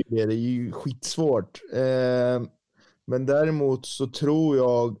 det är ju skitsvårt. Men däremot så tror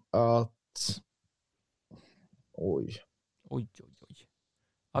jag att... Oj.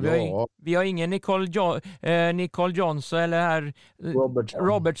 Ja, vi har ingen Nicole Johnson eller här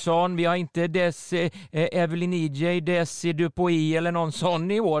Robertson. Vi har inte Evelyn EJ, Desi Dupuy eller någon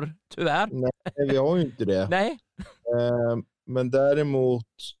sån i år, tyvärr. Nej, vi har ju inte det. Nej. Men däremot,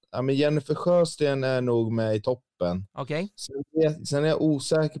 Jennifer Sjösten är nog med i toppen. Okej. Sen är jag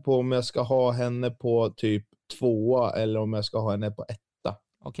osäker på om jag ska ha henne på typ 2 eller om jag ska ha henne på 1.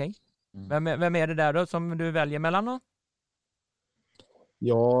 Okej. Vem är det där då som du väljer mellan då?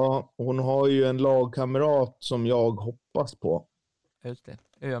 Ja, hon har ju en lagkamrat som jag hoppas på. Just det.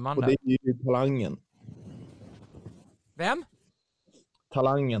 Öhman och där. det är ju Talangen. Vem?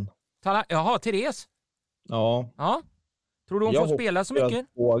 Talangen. Jaha, Therese. Ja. Tror du hon får spela så mycket?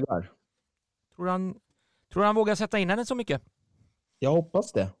 Vågar. Tror du han vågar sätta in henne så mycket? Jag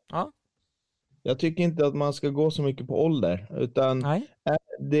hoppas det. Ja. Jag tycker inte att man ska gå så mycket på ålder, utan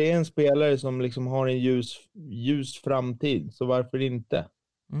det är en spelare som liksom har en ljus framtid, så varför inte?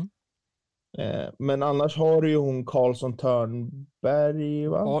 Men annars har du ju hon Karlsson Törnberg,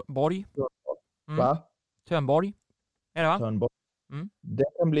 va? Borg. Va? Törnborg. Är det va? Törnborg. Det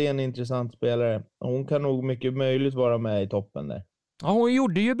kan bli en intressant spelare. Hon kan nog mycket möjligt vara med i toppen där. Ja, hon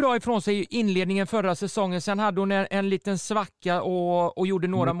gjorde ju bra ifrån sig i inledningen förra säsongen. Sen hade hon en liten svacka och gjorde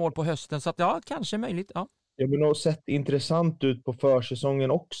några mål på hösten. Så att, ja, kanske möjligt. Ja. Jag har nog sett intressant ut på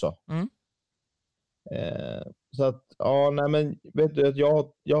försäsongen också. Så att, men vet du att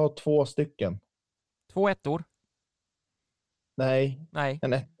jag har 2 stycken. 2 ettor? Nej.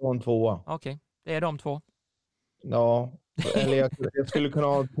 En 1 och en 2. Okej, det är de 2. Ja, eller jag skulle kunna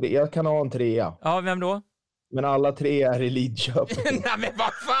ha 3. Jag kan ha en 3. Ja, vem då? Men alla 3 är i Lidköping. Nej, men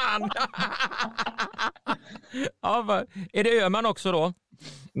vad fan! Är det Öhman också då?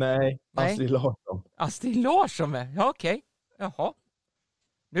 Nej, Astrid Larsson. Astrid Larsson med? Ja, okej. Jaha.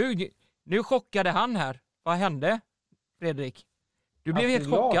 Nu chockade han här. Vad hände, Fredrik? Du blev helt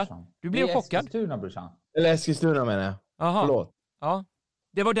Astrid chockad. Larsson. Du blev Det är chockad. Eskilstuna, brorsan. Eller Eskilstuna menar jag. Aha. Förlåt. Ja.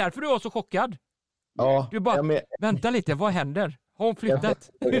 Det var därför du var så chockad. Ja, Du bara, men, vänta lite, vad händer? Har hon flyttat?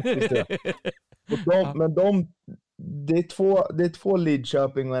 Det är två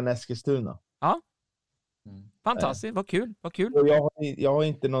Lidköping och en Eskilstuna. Ja. Fantastiskt, vad kul. Och jag har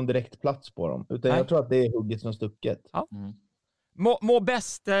inte någon direkt plats på dem, utan jag tror att det är hugget som stucket. Ja. Må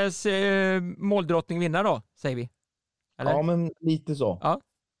bästes måldrottning vinna då, säger vi. Eller? Ja, men lite så.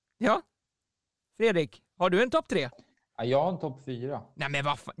 Ja. Fredrik, har du en topp 3? Ja, jag har en topp 4. Nej men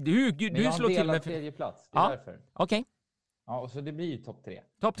vad fan, du jag slår till med... tredje plats, det är därför. Okej. Ja, och så det blir ju topp 3.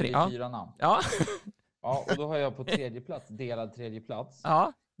 Topp 3, det är 4 namn. Ja. Ja, och då har jag på tredje plats, delad tredje plats.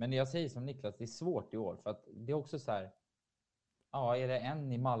 Ja. Men jag säger som Niklas, det är svårt i år. För att det är också så här, ja, är det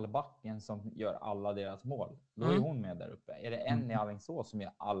en i Mallbacken som gör alla deras mål? Då är hon med där uppe. Är det en i Alingsås som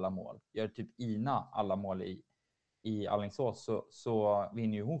gör alla mål? Gör typ Ina alla mål i Alingsås så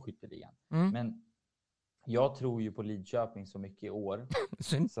vinner ju hon skytteligan. Men jag tror ju på Lidköping så mycket i år.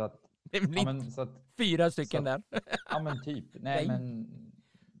 Så att, det blir 4 stycken där. Ja, men typ. Nej, men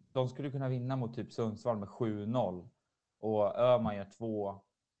de skulle kunna vinna mot typ Sundsvall med 7-0. Och Öhman gör 2.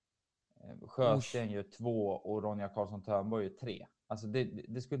 Sjösten gör 2 och Ronja Karlsson-Törnborg gör 3. Alltså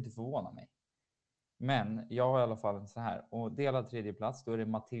det skulle inte förvåna mig. Men jag har i alla fall en så här. Och delad tredje plats, då är det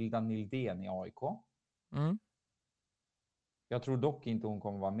Matilda Nildén i AIK. Jag tror dock inte hon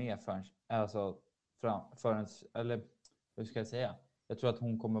kommer vara med förrän, eller hur ska jag säga? Jag tror att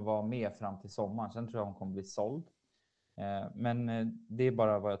hon kommer vara med fram till sommaren. Sen tror jag hon kommer bli såld. Men det är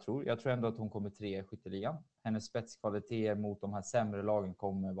bara vad jag tror. Jag tror ändå att hon kommer 3 i skytteligan. Hennes spetskvaliteter mot de här sämre lagen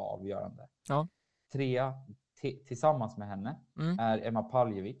kommer vara avgörande. Ja. 3 tillsammans med henne är Emma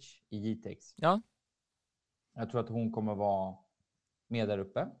Paljevic i Jitex. Ja. Jag tror att hon kommer vara med där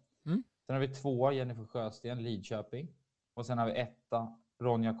uppe. Sen har vi 2 Jennifer Sjösten, Lidköping. Och sen har vi 1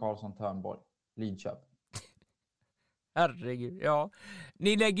 Ronja Karlsson-Törnborg, Lidköping. Herregud, ja.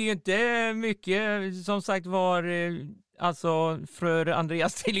 Ni lägger ju inte mycket, som sagt var, alltså för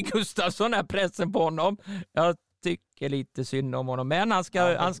Andreas Tilly Gustafsson är pressen på honom. Jag tycker lite synd om honom, men han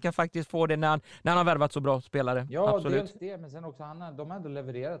ska faktiskt få det när han har värvat så bra spelare. Ja, absolut. Dels det, men sen också de har ändå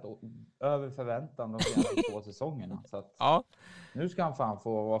levererat över förväntan de senaste 2 säsongerna. Så att nu ska han fan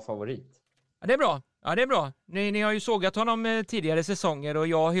få vara favorit. Ja, det är bra. Ja, det är bra. Ni har ju sågat honom tidigare säsonger och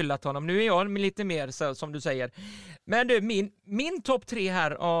jag har hyllat honom. Nu är jag lite mer så, som du säger. Men du, min topp 3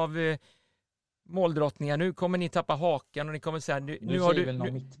 här av måldrottningar. Nu kommer ni tappa hakan och ni kommer säga nu har du väl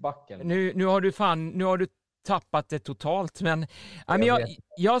någon mittback eller? Nu har du tappat det totalt, men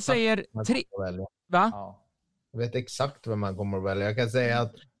jag säger 3. Va? Ja. Jag vet exakt vem man kommer att välja. Jag kan säga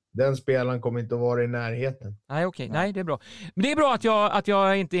att den spelaren kommer inte att vara i närheten. Nej, okej. Nej, det är bra. Men det är bra att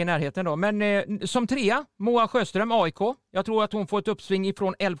jag inte är i närheten då. Men som 3, Moa Sjöström, AIK. Jag tror att hon får ett uppsving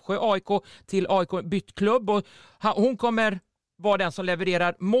ifrån Älvsjö AIK till AIK bytt klubb. Och hon kommer vara den som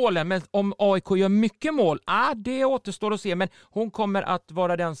levererar målen. Men om AIK gör mycket mål, det återstår att se. Men hon kommer att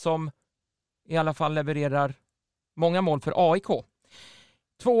vara den som i alla fall levererar många mål för AIK.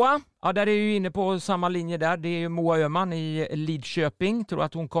 2, där är ju inne på samma linje där. Det är ju Moa Öhman i Lidköping. Tror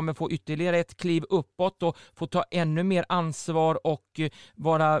att hon kommer få ytterligare ett kliv uppåt och få ta ännu mer ansvar och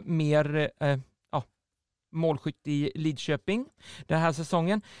vara mer målskytt i Lidköping den här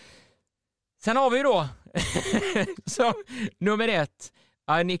säsongen. Sen har vi då så, nummer 1.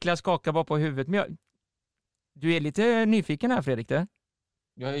 Niklas skakar bara på huvudet. Men du är lite nyfiken här, Fredrik. Det?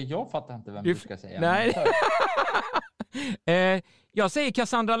 Jag fattar inte vem du ska säga. Nej. Jag säger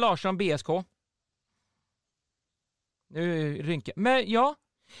Cassandra Larsson, BSK. Nu rynkar. Men ja.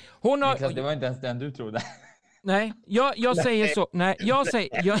 Hon har... Niklas, det var inte ens den du trodde. Nej, jag säger så. Nej, jag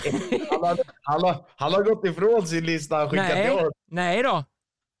säger... Han har gått ifrån sin lista. Nej då.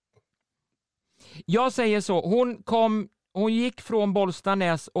 Jag säger så. Hon gick från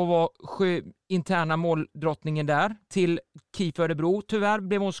Bollstanäs och var interna måldrottningen där till KIF Örebro. Tyvärr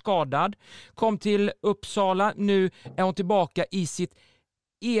blev hon skadad. Kom till Uppsala. Nu är hon tillbaka i sitt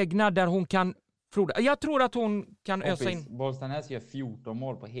egna där hon kan froda. Jag tror att hon kan ösa in. Bollstanäs gör 14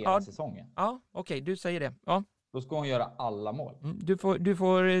 mål på hela säsongen. Ja, okej, du säger det. Ja. Då ska hon göra alla mål.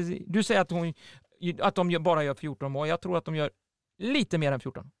 Du säger att de bara gör 14 mål. Jag tror att de gör lite mer än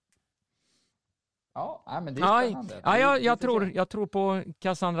 14. Ja, men det är spännande. Jag tror på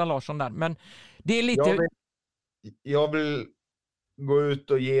Cassandra Larsson där, men det är lite... Jag vill gå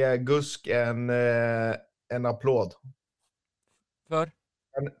ut och ge Gusk en applåd. För?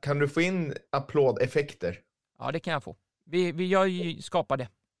 Kan du få in applådeffekter? Ja, det kan jag få. Jag skapar det.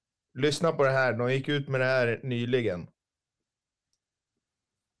 Lyssna på det här. De gick ut med det här nyligen.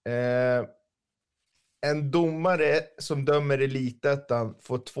 En domare som dömer Elitettan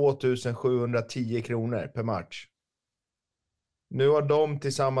får 2710 kronor per match. Nu har de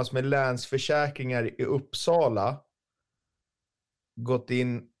tillsammans med Länsförsäkringar i Uppsala gått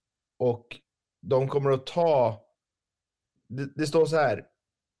in och de kommer att ta... Det står så här.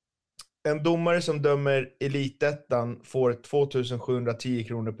 En domare som dömer Elitettan får 2710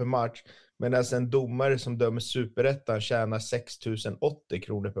 kronor per match, medan en domare som dömer Superettan tjänar 6080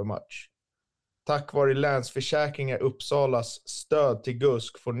 kronor per match. Tack vare Länsförsäkringar Uppsalas stöd till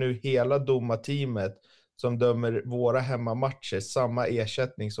GUSK får nu hela domarteamet som dömer våra hemmamatcher samma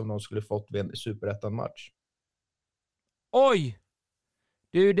ersättning som de skulle fått vid en Superettan-match. Oj!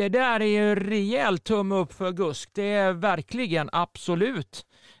 Du, det där är ju rejält tumme upp för GUSK. Det är verkligen, absolut.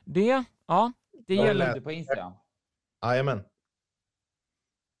 Det gäller. På Instagram. Jajamän.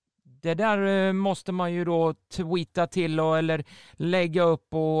 Det där måste man ju då tweeta till eller lägga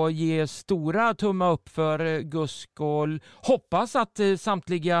upp och ge stora tumma upp för GUSK och hoppas att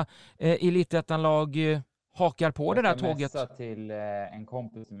samtliga Elitettan-lag hakar på det där tåget. Jag ska till en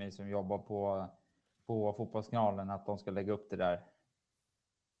kompis med mig som jobbar på fotbollskanalen att de ska lägga upp det där.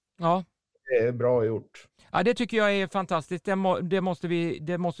 Ja. Det är bra gjort. Ja, det tycker jag är fantastiskt. Det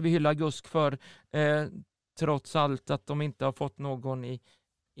måste vi hylla GUSK för. Trots allt att de inte har fått någon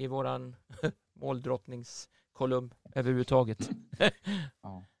i våran måldrottningskolumn överhuvudtaget.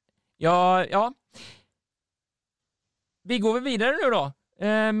 Ja. Vi går vidare nu då.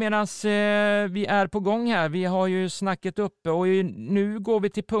 Medan vi är på gång här. Vi har ju snacket uppe och nu går vi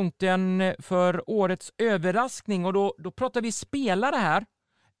till punkten för årets överraskning och då pratar vi spelare här.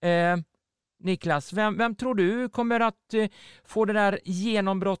 Niklas, vem tror du kommer att få det där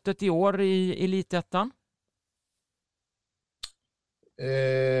genombrottet i år i Elitettan?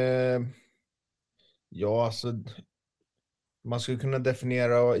 Ja, alltså man skulle kunna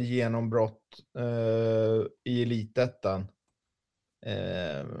definiera genombrott i Elitettan.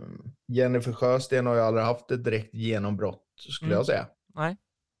 Jennifer Sjösten har ju aldrig haft ett direkt genombrott, skulle jag säga. Nej.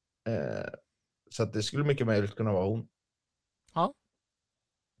 Så att det skulle mycket möjligt kunna vara hon. Ja.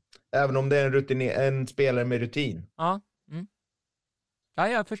 Även om det är en spelare med rutin. Ja. Ja,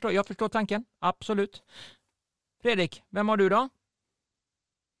 jag förstår tanken. Absolut. Fredrik, vem har du då?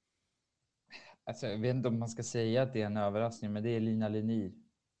 Alltså, jag vet inte om man ska säga att det är en överraskning, men det är Lina Linir.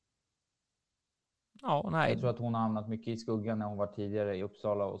 Ja, nej. Jag tror att hon har hamnat mycket i skuggan när hon var tidigare i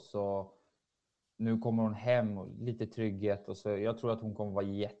Uppsala och så nu kommer hon hem och lite trygghet och så jag tror att hon kommer vara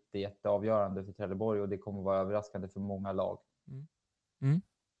jätteavgörande för Trelleborg och det kommer vara överraskande för många lag.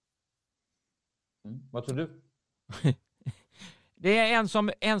 Vad tror du? Det är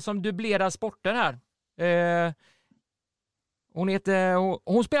en som dubblerar sporter här.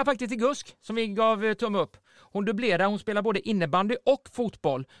 Hon spelar faktiskt i GUSK som vi gav tumme upp. Hon spelar både innebandy och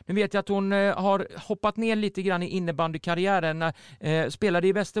fotboll. Nu vet jag att hon har hoppat ner lite grann i innebandykarriären. Spelade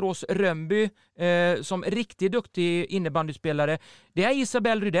i Västerås Rönnby som riktigt duktig innebandyspelare. Det är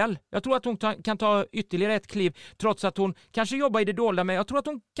Isabelle Rydell. Jag tror att hon kan ta ytterligare ett kliv trots att hon kanske jobbar i det dolda, men jag tror att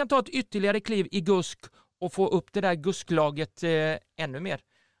hon kan ta ett ytterligare kliv i GUSK och få upp det där GUSK-laget ännu mer.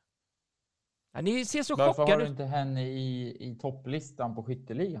 Ja, ni ser så chockade ut. Varför har du inte henne i topplistan på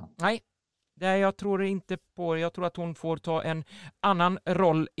skytteligan? Nej, jag tror inte på. Jag tror att hon får ta en annan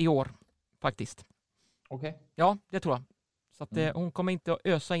roll i år, faktiskt. Okej. Ja, det tror jag. Så att hon kommer inte att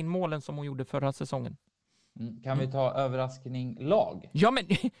ösa in målen som hon gjorde förra säsongen. Kan vi ta överraskning lag? Ja, men...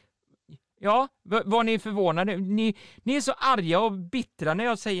 Ja, var ni förvånade? Ni är så arga och bittra när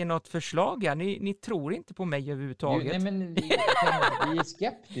jag säger något förslag här. Ni tror inte på mig överhuvudtaget. Nej, men vi är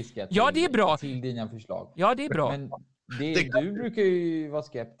skeptiska till dina förslag. Ja, det är bra. Men du brukar ju vara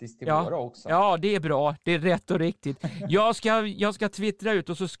skeptisk till våra också. Ja, det är bra. Det är rätt och riktigt. Jag ska twittra ut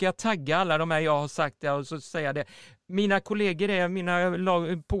och så ska jag tagga alla de här jag har sagt och så säga det. Mina kollegor, mina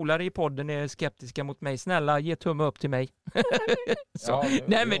polare i podden är skeptiska mot mig. Snälla, ge tumme upp till mig. Så.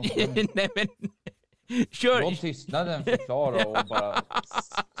 Nej men kör. Låt tystnaden förklara och bara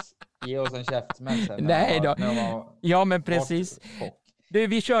ge oss en käftsmäll sen. Nej då. Ja, men precis. Du,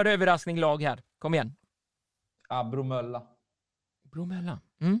 vi kör överraskning lag här. Kom igen. Bromölla.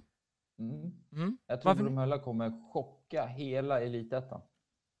 Jag tror Bromölla kommer chocka hela Elitettan.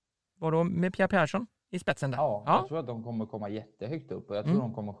 Vadå, med Pierre Persson i spetsen där? Ja, jag tror att de kommer komma jättehögt upp och jag tror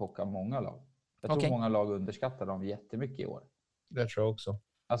de kommer chocka många lag. Jag tror många lag underskattar dem jättemycket i år. Det tror jag också.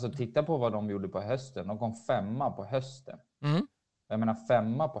 Alltså titta på vad de gjorde på hösten. De kom 5 på hösten. Jag menar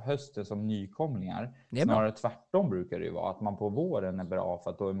 5 på hösten som nykomlingar. Snarare tvärtom brukar det ju vara. Att man på våren är bra för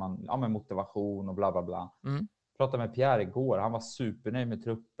att då är man med motivation och bla bla bla. Pratade med Pierre igår. Han var supernöjd med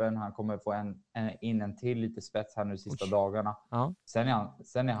truppen. Han kommer få in en till lite spets här nu sista dagarna. Ja.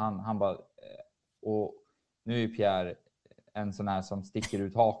 Sen är han bara Och nu är ju Pierre en sån här som sticker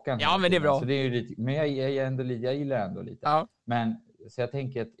ut hakan. Ja, men det är bra. Så det är ju lite, men jag gillar ändå lite. Ja. Men så jag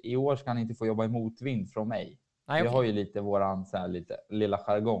tänker att i år ska han inte få jobba i motvind från mig. Nej, Vi okej. har ju lite våran så här, lite lilla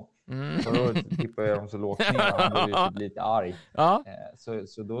jargong. Mm. Förra året tippade jag dem så lågt ner. Han blev ju typ lite arg. Ja.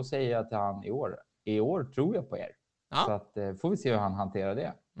 Så då säger jag till han i år tror jag på er. Ja. Så att, får vi se hur han hanterar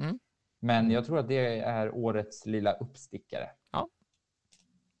det. Mm. Men jag tror att det är årets lilla uppstickare. Ja.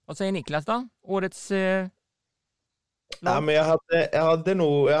 Vad säger Niklas då? Årets... Ja, men jag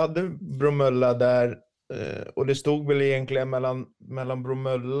hade Bromölla där, och det stod väl egentligen mellan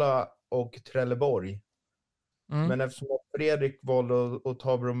Bromölla och Trelleborg. Mm. Men eftersom Fredrik valde att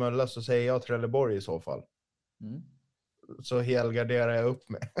ta Bromölla så säger jag Trelleborg i så fall. Mm. Så helgarderar jag upp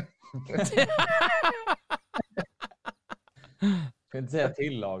med. Ska inte säga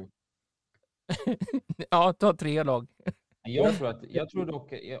till lag. Ja, ta 3 lag. Jag tror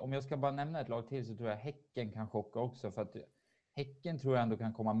dock, om jag ska bara nämna ett lag till så tror jag Häcken kan chocka också. För att Häcken tror jag ändå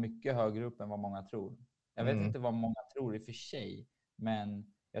kan komma mycket högre upp än vad många tror. Jag vet inte vad många tror i och för sig.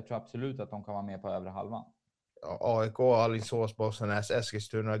 Men jag tror absolut att de kan vara med på övre halvan. Ja, AIK, Alingsås, Bollnäs,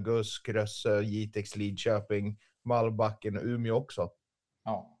 Eskilstuna, Gusk, Rösse, Jitex, Lidköping, Malbacken och Umeå också.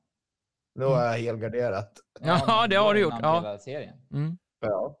 Ja. Nu har jag helgarderat. Ja, det har du gjort. Ja. Serien. Mm.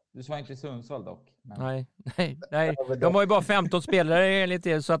 Ja. Du sa inte Sundsvall dock. Men... Nej. De har ju bara 15 spelare enligt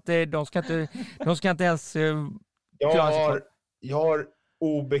det, så att de ska inte ens klara sig kvar. Jag har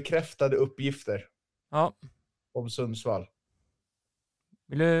obekräftade uppgifter Ja. om Sundsvall.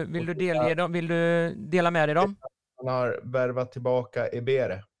 Vill du dela med dig dem? Han har värvat tillbaka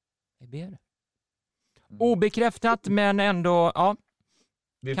Ebere. Obekräftat, men ändå, ja.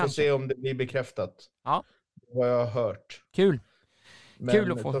 Vi får Kanske. se om det blir bekräftat. Ja. Vad jag har hört. Kul. Men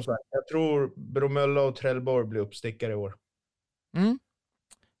Kul att få. som sagt, jag tror Bromölla och Trelleborg blir uppstickare i år. Mm.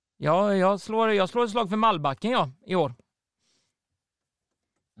 Ja, jag slår ett slag för Malbacken i år.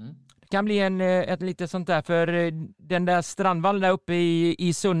 Mm. Det kan bli ett lite sånt där, för den där strandvallen där uppe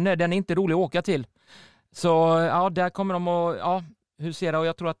i Sunne, den är inte rolig att åka till. Så ja, där kommer de att husera, och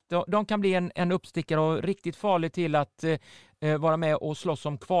jag tror att de kan bli en uppstickare och riktigt farlig till att vara med och slåss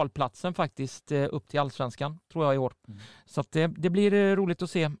om kvalplatsen faktiskt upp till Allsvenskan, tror jag, i år. Mm. Så att det blir roligt att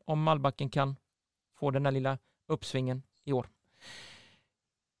se om Malbacken kan få den där lilla uppsvingen i år.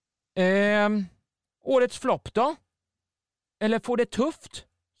 Årets flopp då? Eller får det tufft?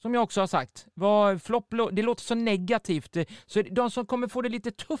 Som jag också har sagt. Det låter så negativt. Så de som kommer få det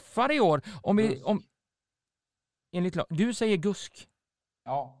lite tuffare i år. Du säger Gusk.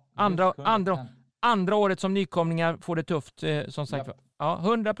 Ja. Andra året som nykomlingar får det tufft. Som sagt. Japp. Ja,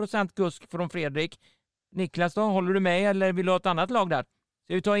 100% Gusk från Fredrik. Niklas då, håller du med eller vill du ha ett annat lag där?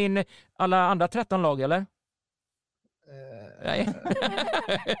 Ska vi ta in alla andra 13 lag eller? Nej.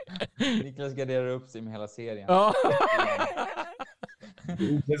 Niklas garderar upp sig med hela serien. Ja.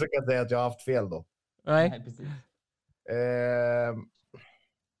 Det så kan jag säga att jag har haft fel då. Nej, precis.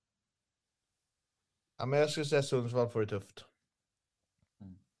 Ja, men jag skulle säga Sundsvall får det tufft.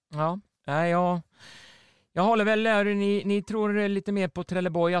 Ja, jag håller väl där. Ni tror lite mer på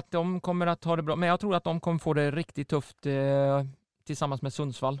Trelleborg, att de kommer att ha det bra. Men jag tror att de kommer få det riktigt tufft tillsammans med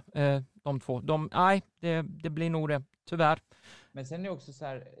Sundsvall. De två. Det blir nog det, tyvärr. Men sen är det också så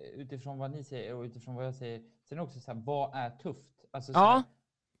här, utifrån vad ni säger och utifrån vad jag säger, sen är det också så här, vad är tufft? Alltså så här,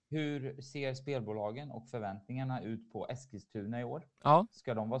 hur ser spelbolagen och förväntningarna ut på Eskilstuna i år? Ja.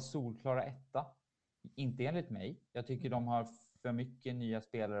 Ska de vara solklara etta? Inte enligt mig. Jag tycker de har för mycket nya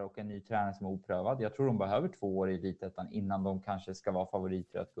spelare och en ny tränare som är oprövad. Jag tror de behöver 2 år i Elitettan innan de kanske ska vara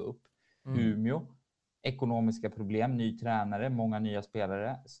favoriter att gå upp. Umeå, ekonomiska problem, ny tränare, många nya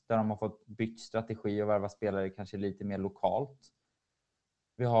spelare. Där de har fått bytt strategi och värva spelare kanske lite mer lokalt.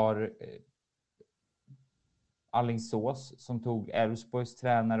 Vi har Alingsås som tog Elfsborgs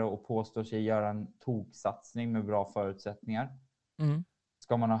tränare och påstår sig göra en toksatsning med bra förutsättningar.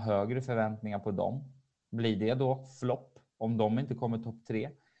 Ska man ha högre förväntningar på dem? Blir det då flopp om de inte kommer topp 3?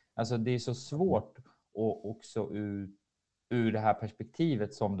 Alltså det är så svårt och också ur det här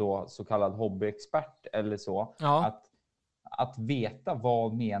perspektivet som då så kallad hobbyexpert eller så. Ja. Att veta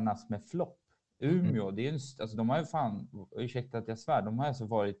vad menas med flopp. Umeå, det är alltså de har ju ursäkta att jag svär, de har alltså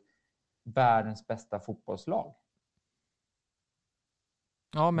varit världens bästa fotbollslag.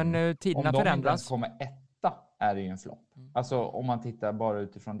 Ja, men tiderna förändras. Om de inte kommer etta är det ju en flopp. Alltså om man tittar bara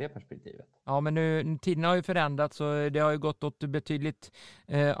utifrån det perspektivet. Ja, men nu tiderna har ju förändrats, så det har ju gått åt betydligt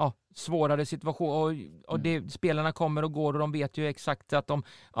svårare situation. Och spelarna kommer och går och de vet ju exakt att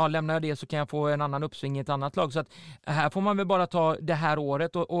lämnar jag det så kan jag få en annan uppsving i ett annat lag. Så att här får man väl bara ta det här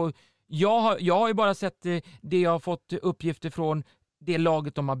året. Och jag har ju bara sett det jag har fått uppgifter från det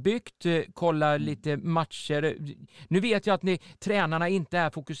laget de har byggt, kolla lite matcher. Nu vet jag att tränarna inte är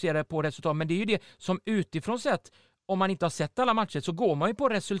fokuserade på resultat, men det är ju det som utifrån sett, om man inte har sett alla matcher så går man ju på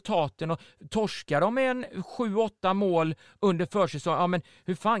resultaten, och torskar de med 7-8 mål under försäsongen, ja men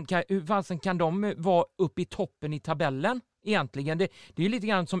hur fan kan de vara uppe i toppen i tabellen egentligen? Det är ju lite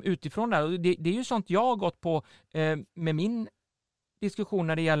grann som utifrån där, och det är ju sånt jag har gått på med min diskussion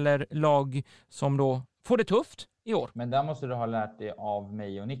när det gäller lag som då får det tufft i år. Men där måste du ha lärt dig av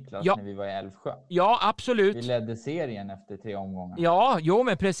mig och Niklas när vi var i Älvsjö. Ja, absolut. Vi ledde serien efter 3 omgångar. Ja, jo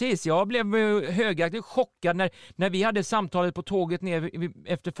men precis. Jag blev högaktigt chockad när vi hade samtalet på tåget ner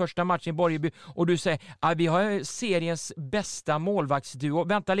efter första matchen i Borgeby, och du säger att vi har seriens bästa målvaktsduo.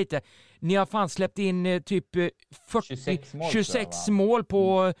 Vänta lite, ni har fan släppt in typ 26 mål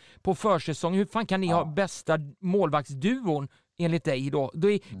på försäsong. Hur fan kan ni ha bästa målvaktsduon enligt dig då?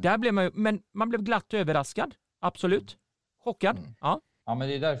 Där blev man blev glatt överraskad. Absolut. Chockad. Ja, men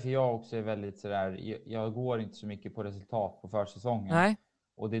det är därför jag också är väldigt sådär, jag går inte så mycket på resultat på försäsongen. Nej.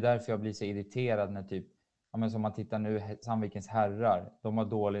 Och det är därför jag blir så irriterad när typ, men som man tittar nu, Sandvikens herrar, de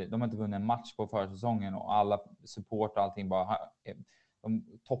har inte vunnit en match på försäsongen, och alla support och allting bara,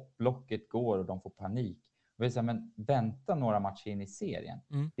 topplocket går och de får panik. Och jag säger, men vänta några matcher in i serien.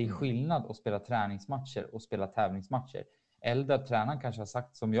 Det är skillnad att spela träningsmatcher och spela tävlingsmatcher. Tränaren kanske har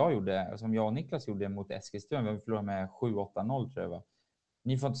sagt som jag och Niklas gjorde mot Eskilstuna. Vi förlorade med 7-8-0 tror jag va.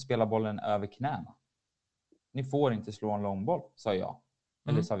 Ni får inte spela bollen över knäna. Ni får inte slå en långboll, sa jag.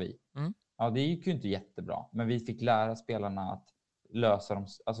 Eller sa vi. Ja, det gick ju inte jättebra. Men vi fick lära spelarna att lösa dem,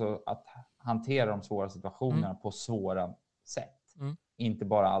 alltså att hantera de svåra situationerna på svåra sätt. Inte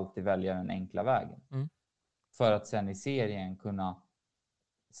bara alltid välja den enkla vägen. För att sen i serien kunna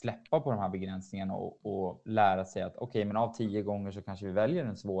släppa på de här begränsningarna och lära sig att okej, men av 10 gånger så kanske vi väljer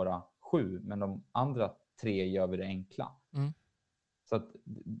den svåra 7, men de andra 3 gör vi det enkla. Så att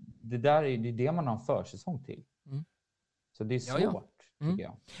det är det man har en försäsong till. Så det är svårt, tycker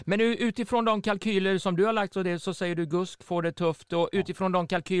jag. Men utifrån de kalkyler som du har lagt och det, så säger du Gusk får det tufft, och utifrån de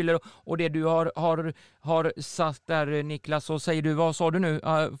kalkyler och det du har satt där, Niklas, så säger du, vad sa du nu,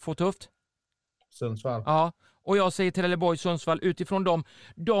 får tufft? Sundsvall. Ja. Och jag säger Trelleborg, Sundsvall, utifrån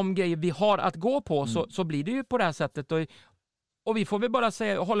de grejer vi har att gå på så blir det ju på det här sättet. Och vi får väl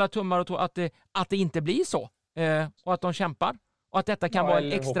bara hålla tummar och tro att det inte blir så. Och att de kämpar. Och att detta kan vara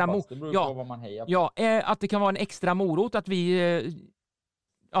en extra att det kan vara en extra morot att vi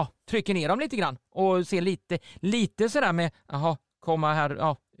trycker ner dem lite grann. Och ser lite sådär med, komma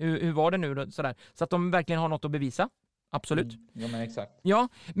här, hur var det nu då? Sådär. Så att de verkligen har något att bevisa. Absolut. Ja, men exakt. Ja,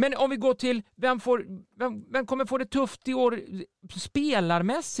 men om vi går till vem kommer få det tufft i år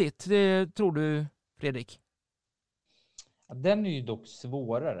spelarmässigt, tror du, Fredrik? Den är ju dock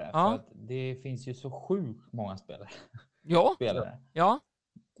svårare för att det finns ju så sjukt många spelare. Ja.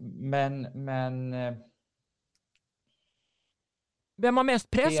 Men vem har mest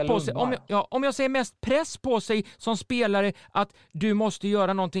press på sig? Om jag säger mest press på sig som spelare, att du måste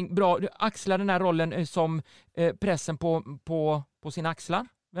göra någonting bra, du axlar den här rollen som pressen på sina axlar.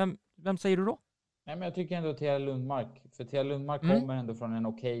 Vem säger du då? Nej, men jag tycker ändå Thea Lundmark. För Thea Lundmark kommer ändå från en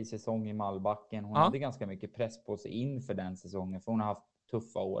okej säsong i Malbacken. Hon hade ganska mycket press på sig inför den säsongen, för hon har haft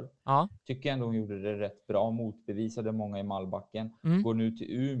tuffa år. Tycker ändå hon gjorde det rätt bra, motbevisade många i Malbacken. Går nu till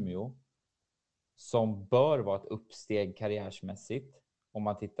Umeå, som bör vara ett uppsteg karriärsmässigt om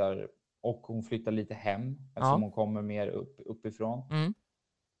man tittar, och hon flyttar lite hem eftersom hon kommer mer uppifrån.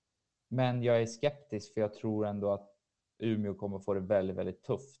 Men jag är skeptisk, för jag tror ändå att Umeå kommer få det väldigt, väldigt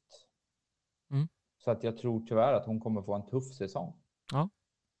tufft. Så att jag tror tyvärr att hon kommer få en tuff säsong.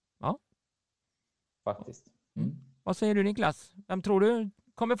 Ja. Faktiskt. Vad säger du, Niklas? Vem tror du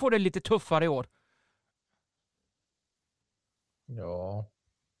kommer få det lite tuffare i år? Ja.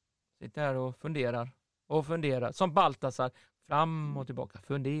 Sitter här och funderar. Som Baltasar. Fram och tillbaka.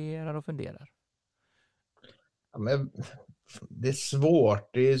 Funderar. Ja, men det är svårt.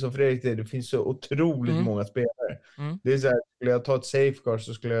 Det är som Fredrik säger, det finns så otroligt många spelare. Det är så här, skulle jag ta ett safeguard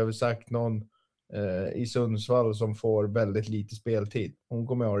så skulle jag ha sagt någon i Sundsvall som får väldigt lite speltid. Hon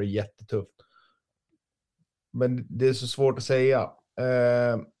kommer att ha det jättetufft. Men det är så svårt att säga.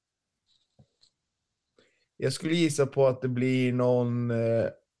 Jag skulle gissa på att det blir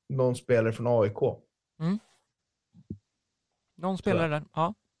någon spelare från AIK. Någon spelare där,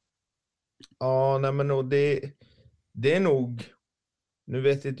 ja. Ja, nej men det är nog, nu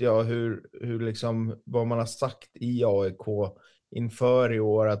vet inte jag hur liksom, vad man har sagt i AIK inför i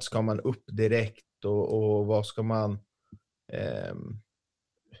år, att ska man upp direkt och vad ska man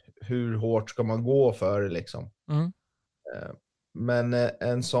hur hårt ska man gå för liksom. Men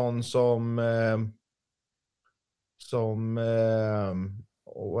en sån som som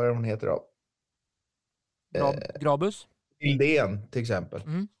vad är det hon heter då? Grabus? Nildén till exempel.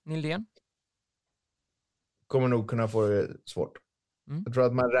 Nildén. Kommer nog kunna få det svårt. Jag tror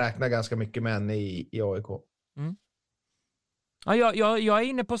att man räknar ganska mycket män i AIK. Ja, jag är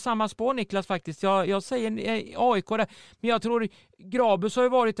inne på samma spår, Niklas, faktiskt. Jag säger AIK där. Men jag tror Grabus har ju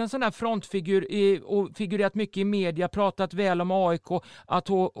varit en sån här frontfigur och figurerat mycket i media, pratat väl om AIK. Att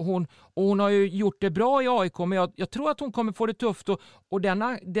hon har ju gjort det bra i AIK, men jag tror att hon kommer få det tufft. Och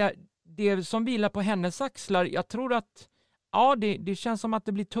det som vilar på hennes axlar, jag tror att det känns som att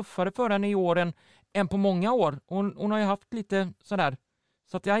det blir tuffare för henne i år än på många år. Hon har ju haft lite sådär.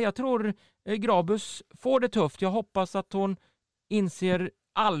 Så att jag tror Grabus får det tufft. Jag hoppas att hon inser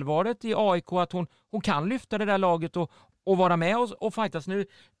allvaret i AIK, att hon kan lyfta det där laget och vara med och fightas.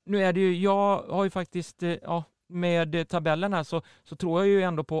 Nu är det ju, jag har ju faktiskt med tabellen här så tror jag ju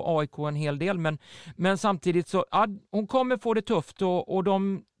ändå på AIK en hel del, men samtidigt så hon kommer få det tufft och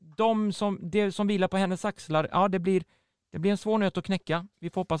det som vilar på hennes axlar, det blir en svår nöt att knäcka. Vi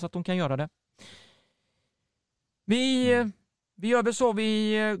får hoppas att hon kan göra det. Vi gör väl så,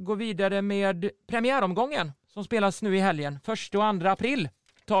 vi går vidare med premiäromgången som spelas nu i helgen. 1 och 2 april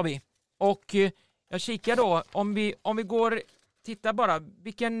tar vi. Och jag kikar då, om vi går, titta bara,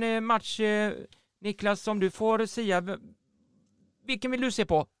 vilken match, Niklas, som du får säga, vilken vill du se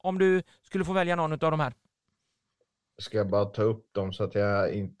på om du skulle få välja någon av de här? Ska jag bara ta upp dem så att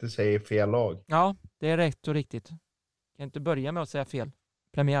jag inte säger fel lag? Ja, det är rätt och riktigt. Jag kan inte börja med att säga fel.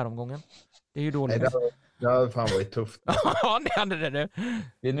 Premiäromgången. Det är ju dåligt. Nej, det hade fan varit tufft. Ja, det hade det.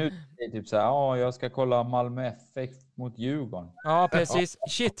 Det är nu typ så här, jag ska kolla Malmö FF mot Djurgården. Ja, precis.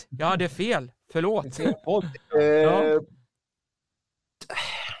 Shit, jag hade fel. Förlåt.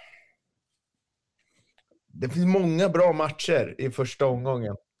 Det finns många bra matcher i första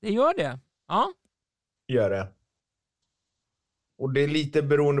omgången. Det gör det. Ja. Gör det. Och det är lite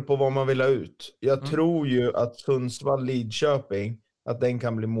beroende på vad man vill ha ut. Jag tror ju att Sundsvall-Lidköping, att den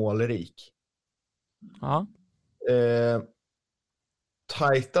kan bli målrik. Ja.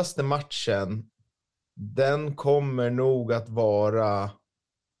 Tajtaste matchen, den kommer nog att vara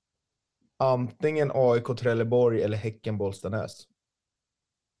antingen AIK Trelleborg eller Häcken Bollstanäs.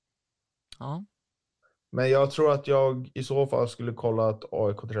 Ja. Men jag tror att jag i så fall skulle kolla att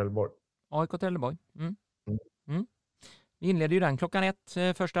AIK Trelleborg. AIK Trelleborg. Vi inleder ju den klockan 1,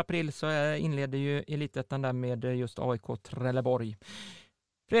 1 april, så inleder ju Elitettan där med just AIK Trelleborg.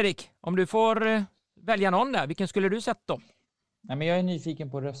 Fredrik, om du får välja någon där, vilken skulle du sätta då? Nej, men jag är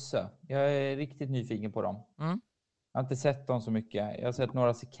nyfiken på Rösse. Jag är riktigt nyfiken på dem. Jag har inte sett dem så mycket. Jag har sett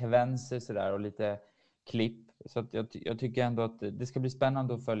några sekvenser sådär och lite klipp. Så att jag tycker ändå att det ska bli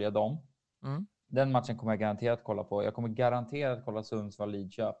spännande att följa dem. Den matchen kommer jag garanterat kolla på. Jag kommer garanterat kolla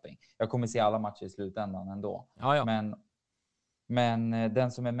Sundsvall-Lidköping. Jag kommer se alla matcher i slutändan ändå. Ja. Men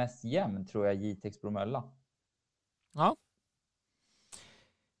den som är mest jämn tror jag är JTX Bromölla. Ja.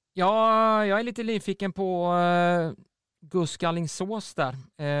 Ja, jag är lite nyfiken på Gusk Alingsås där.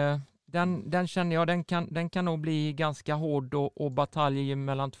 Den känner jag, den kan nog bli ganska hård och batalj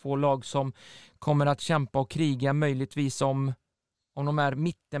mellan två lag som kommer att kämpa och kriga möjligtvis om de här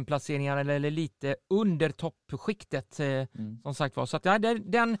mittenplaceringarna eller lite under toppskiktet som sagt var. Så att,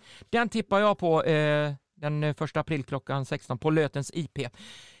 den tippar jag på den 1 april klockan 16 på Lötens IP.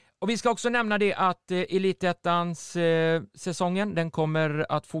 Och vi ska också nämna det att Elitettans säsongen, den kommer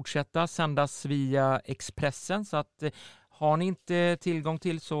att fortsätta sändas via Expressen, så att har ni inte tillgång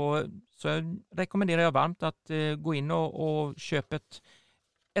till så rekommenderar jag varmt att gå in och köpa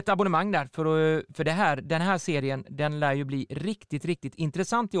ett abonnemang där, för den här serien, den lär ju bli riktigt, riktigt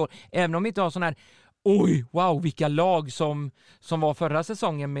intressant i år, även om vi inte har sån här wow, vilka lag som var förra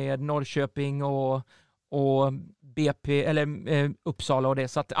säsongen med Norrköping och BP eller Uppsala och det,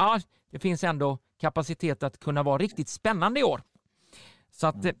 så att det finns ändå kapacitet att kunna vara riktigt spännande i år. Så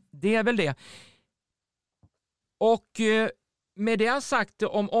att det är väl det. Och med det sagt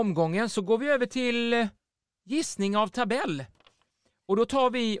om omgången så går vi över till gissning av tabell. Och då tar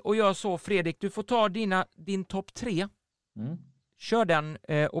vi och gör så, Fredrik, du får ta din topp 3. Kör den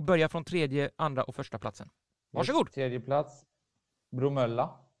och börja från 3:e, 2:a och 1:a platsen. Varsågod. 3:e plats,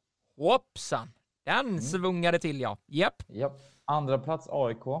 Bromölla. Hoppsan. Den svungade till, ja. Japp. 2:a plats,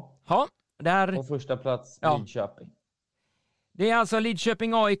 AIK. Ja, där. Och 1:a plats, Lidköping. Det är alltså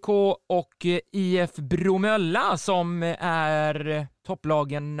Lidköping, AIK och IF Bromölla som är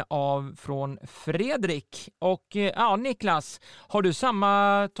topplagen från Fredrik. Och Niklas, har du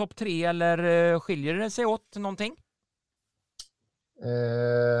samma topp 3 eller skiljer det sig åt någonting?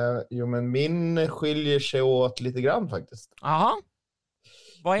 Jo, men min skiljer sig åt lite grann faktiskt. Aha.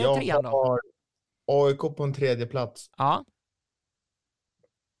 Vad är 3:an då? AIK på en 3:e plats. Ja.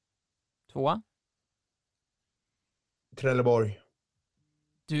 2. Trelleborg.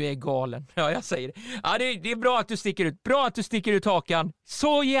 Du är galen. Ja, jag säger det. Ja, det är bra att du sticker ut. Bra att du sticker ut hakan.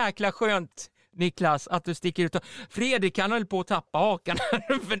 Så jäkla skönt, Niklas, att du sticker ut. Fredrik kan hålla på att tappa hakan.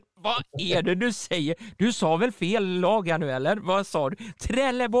 Vad är det du säger? Du sa väl fel lag här nu, eller? Vad sa du?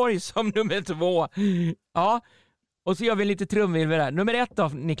 Trelleborg som nummer 2. Ja, och så gör vi lite trumvirvel här. Nummer 1 då,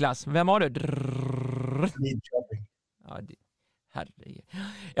 Niklas. Vem har du? Lidköping. Ja, herregud.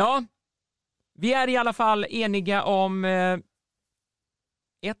 Ja, vi är i alla fall eniga om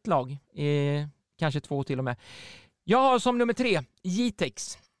ett lag, kanske 2 till och med. Jag har som nummer 3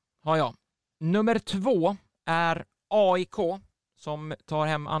 Jitex, har jag. Nummer 2 är AIK som tar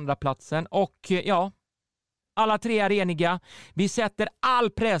hem andra platsen. Och ja, alla 3 är eniga. Vi sätter all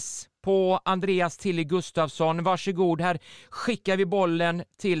press på Andreas Tilly Gustafsson. Varsågod, här skickar vi bollen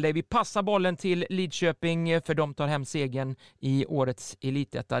till dig. Vi passar bollen till Lidköping för de tar hem segern i årets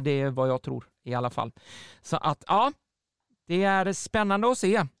Elitettan. Det är vad jag tror i alla fall. Så att ja, det är spännande att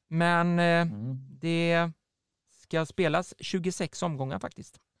se, men det ska spelas 26 omgångar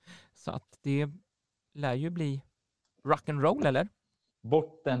faktiskt. Så att det lär ju bli rock and roll, eller?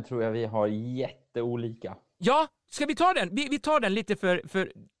 Botten tror jag vi har jätteolika. Ja, ska vi ta den? Vi tar den lite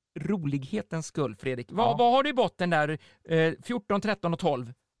för rolighetens skull, Fredrik. Vad har du i botten där? 14, 13 och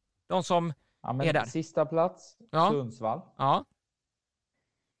 12? De som är där. Sista plats, Sundsvall. Ja.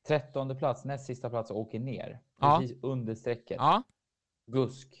 13:e plats, näst sista plats, åker ner. Precis under strecket. Ja.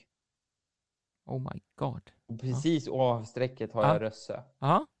 Gusk. Oh my god. Och precis ovanför strecket har jag Rösse.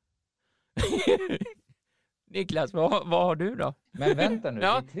 Ja. Niklas, vad har du då? Men vänta nu, det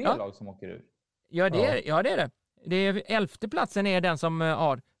är 3 lag som åker ur. Ja, det är det. Det är 11:e platsen är den som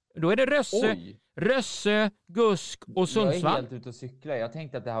har. Då är det Rösse, Gusk och Sundsvall. Jag är helt ute och cyklar. Jag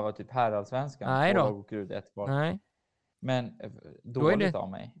tänkte att det här var typ herrallsvenskan. Nej då. Åker ut ett kvar. Nej. Men dåligt av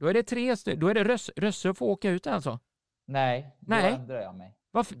mig. Då är det 3 Då är det Rösse får åka ut alltså. Nej, då ändrar jag mig.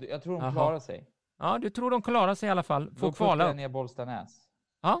 Varför? Jag tror de klarar sig. Ja, du tror de klarar sig i alla fall. Får kvala. Då puttar jag ner Bollstanäs.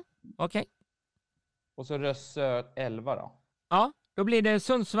 Ja, okej. Och så Rösse 11 då. Ja, då blir det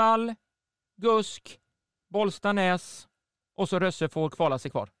Sundsvall, Gusk, Bollstanäs och så Rösse får kvala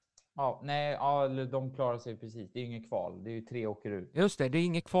sig kvar. Ja, de klarar sig precis. Det är inget kval. Det är ju 3 åker ut. Just det är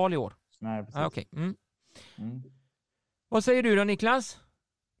inget kval i år. Nej, precis. Okej. Vad säger du då, Niklas?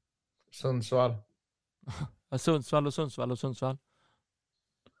 Sundsvall. Sundsvall.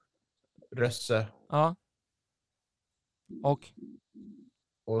 Rösse. Ja.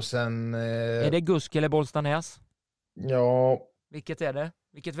 Och sen... Är det Gusk eller Bollstanäs? Ja. Vilket är det?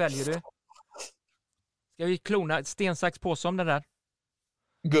 Vilket väljer du? Ska vi klona stensax påse om det där?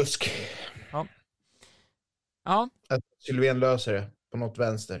 Gusk. Ja. Sylvén löser det på något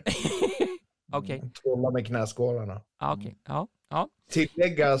vänster. Okej. Trolla med knäskålarna. Okej. Ja.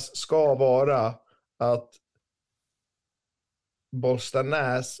 Tilläggas ska vara att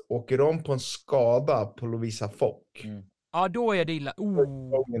Bollstanäs åker om på en skada på Lovisa Fock. Ja, då är det illa.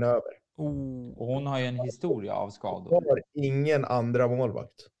 Gången över. Och hon har ju en historia av skador. Hon har ingen andra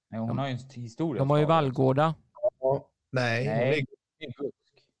målvakt. Nej, hon har ju en historia. De har ju Vallgårda. Ja, nej.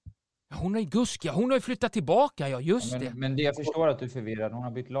 Hon är Gusk. Hon har ju flyttat tillbaka. Ja, just det. Men det jag förstår att du är förvirrad. Hon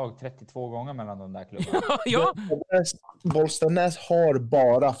har bytt lag 32 gånger mellan de där klubbarna. Ja. Bollstanäs har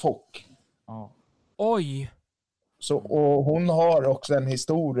bara Fock. Ja. Oj. Så, och hon har också en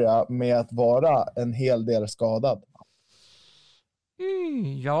historia med att vara en hel del skadad.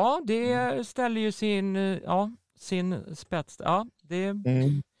 Ja, det ställer ju sin spets. Ja,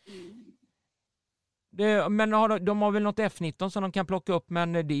 men de har väl något F19 som de kan plocka upp,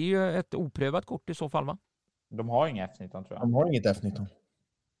 men det är ju ett oprövat kort i så fall, va? De har inget F19, tror jag. De har inget F19.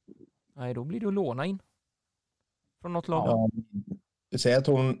 Nej, då blir det att låna in från något lag. Ja.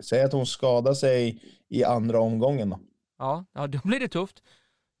 Säg att hon skadar sig i andra omgången då. Ja, då blir det tufft.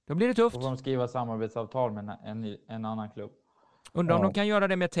 Då får de skriva samarbetsavtal med en annan klubb. Undrar om de kan göra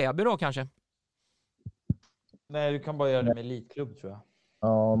det med Täby då kanske? Nej, du kan bara göra det med elitklubb, tror jag.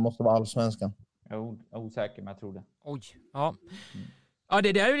 Ja, måste vara allsvenskan. Jag är osäker, men jag tror det. Oj, ja. Ja,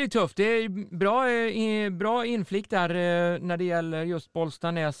 det där är ju tufft. Det är bra inflick där när det gäller just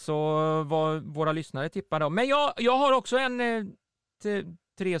Bollstanäs och vad våra lyssnare tippar då. Men jag har också en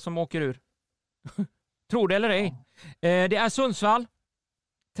 3 som åker ur. Tror det eller ej. Det är Sundsvall,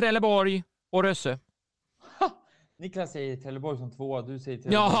 Trelleborg och Rösse. Niklas säger Trelleborg som 2, du säger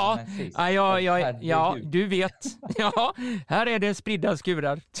Trelleborg som sist. Ja, du vet. Ja, här är det spridda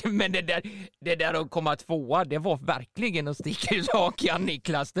skurar. Men det där att komma 2, det var verkligen att sticka ut hakan,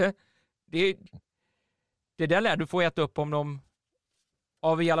 Niklas. Det där lär du få äta upp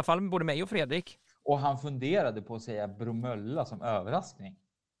av i alla fall både mig och Fredrik. Och han funderade på att säga Bromölla som överraskning.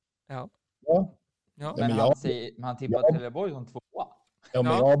 Ja. Men han tippade Trelleborg som 2:a. Ja,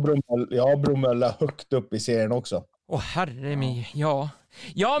 men jag har Bromölla högt upp i serien också. Herre min, ja.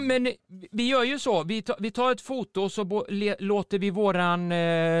 Ja, men vi gör ju så. Vi tar ett foto och så låter vi våran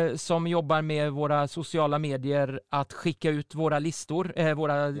som jobbar med våra sociala medier att skicka ut våra listor,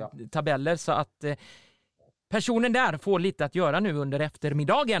 våra tabeller, så att personen där får lite att göra nu under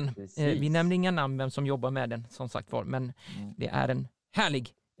eftermiddagen. Vi nämner inga namn vem som jobbar med den, som sagt var, men det är en härlig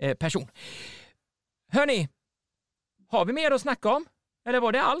person. Hörni, har vi mer att snacka om? Eller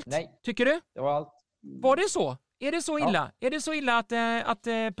var det allt? Nej. Tycker du? Det var allt. Var det så? Är det så illa? Ja. Är det så illa att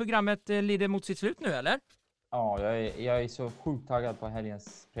programmet lider mot sitt slut nu, eller? Ja, jag är så sjukt taggad på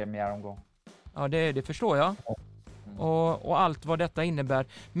helgens premiäromgång. Ja, det förstår jag. Och allt vad detta innebär.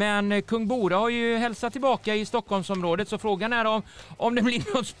 Men Kung Bora har ju hälsat tillbaka i Stockholmsområdet, så frågan är om det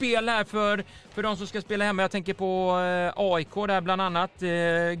blir något spel här för de som ska spela hemma. Jag tänker på AIK där bland annat,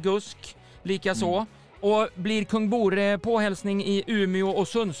 Gusk lika så. Och blir Kung Bore påhälsning i Umeå och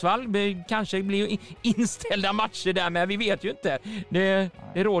Sundsvall, kanske blir inställda matcher där, men vi vet ju inte. Det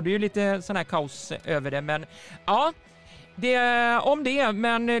råder ju lite sån här kaos över det, men ja,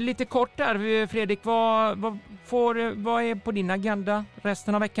 men lite kort där, Fredrik, vad är på din agenda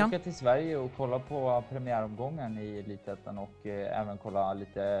resten av veckan? Jag ska till Sverige och kolla på premiäromgången i Elitettan och även kolla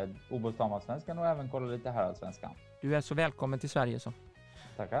lite OB-damallsvenskan och även kolla lite herrallsvenskan. Du är så välkommen till Sverige så.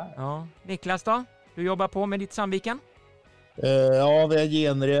 Tackar. Ja, Niklas då? Du jobbar på med ditt Sandviken? Ja, vi har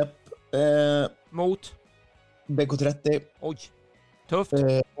genrep. Mot? BK30. Oj, tufft.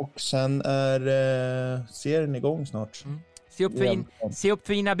 Och sen är serien igång snart. Se upp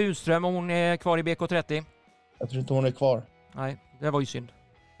fina Bunström, om hon är kvar i BK30. Jag tror inte hon är kvar. Nej, det var ju synd.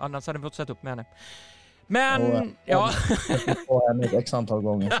 Annars hade vi fått sätta upp med henne. Men, ja. Och henne ett x antal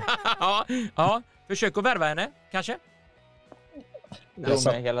gånger. ja, försök att värva henne, kanske?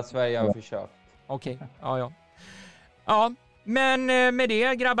 Hela Sverige har försökt. Okej, ja. Ja, men med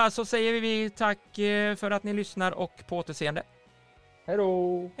det, grabbar, så säger vi tack för att ni lyssnar och på återseende. Hej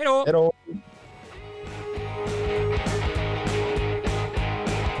då! Hej då! Hej då!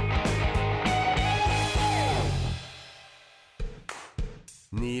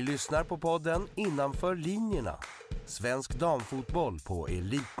 Ni lyssnar på podden Innanför linjerna. Svensk damfotboll på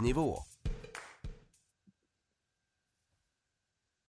elitnivå.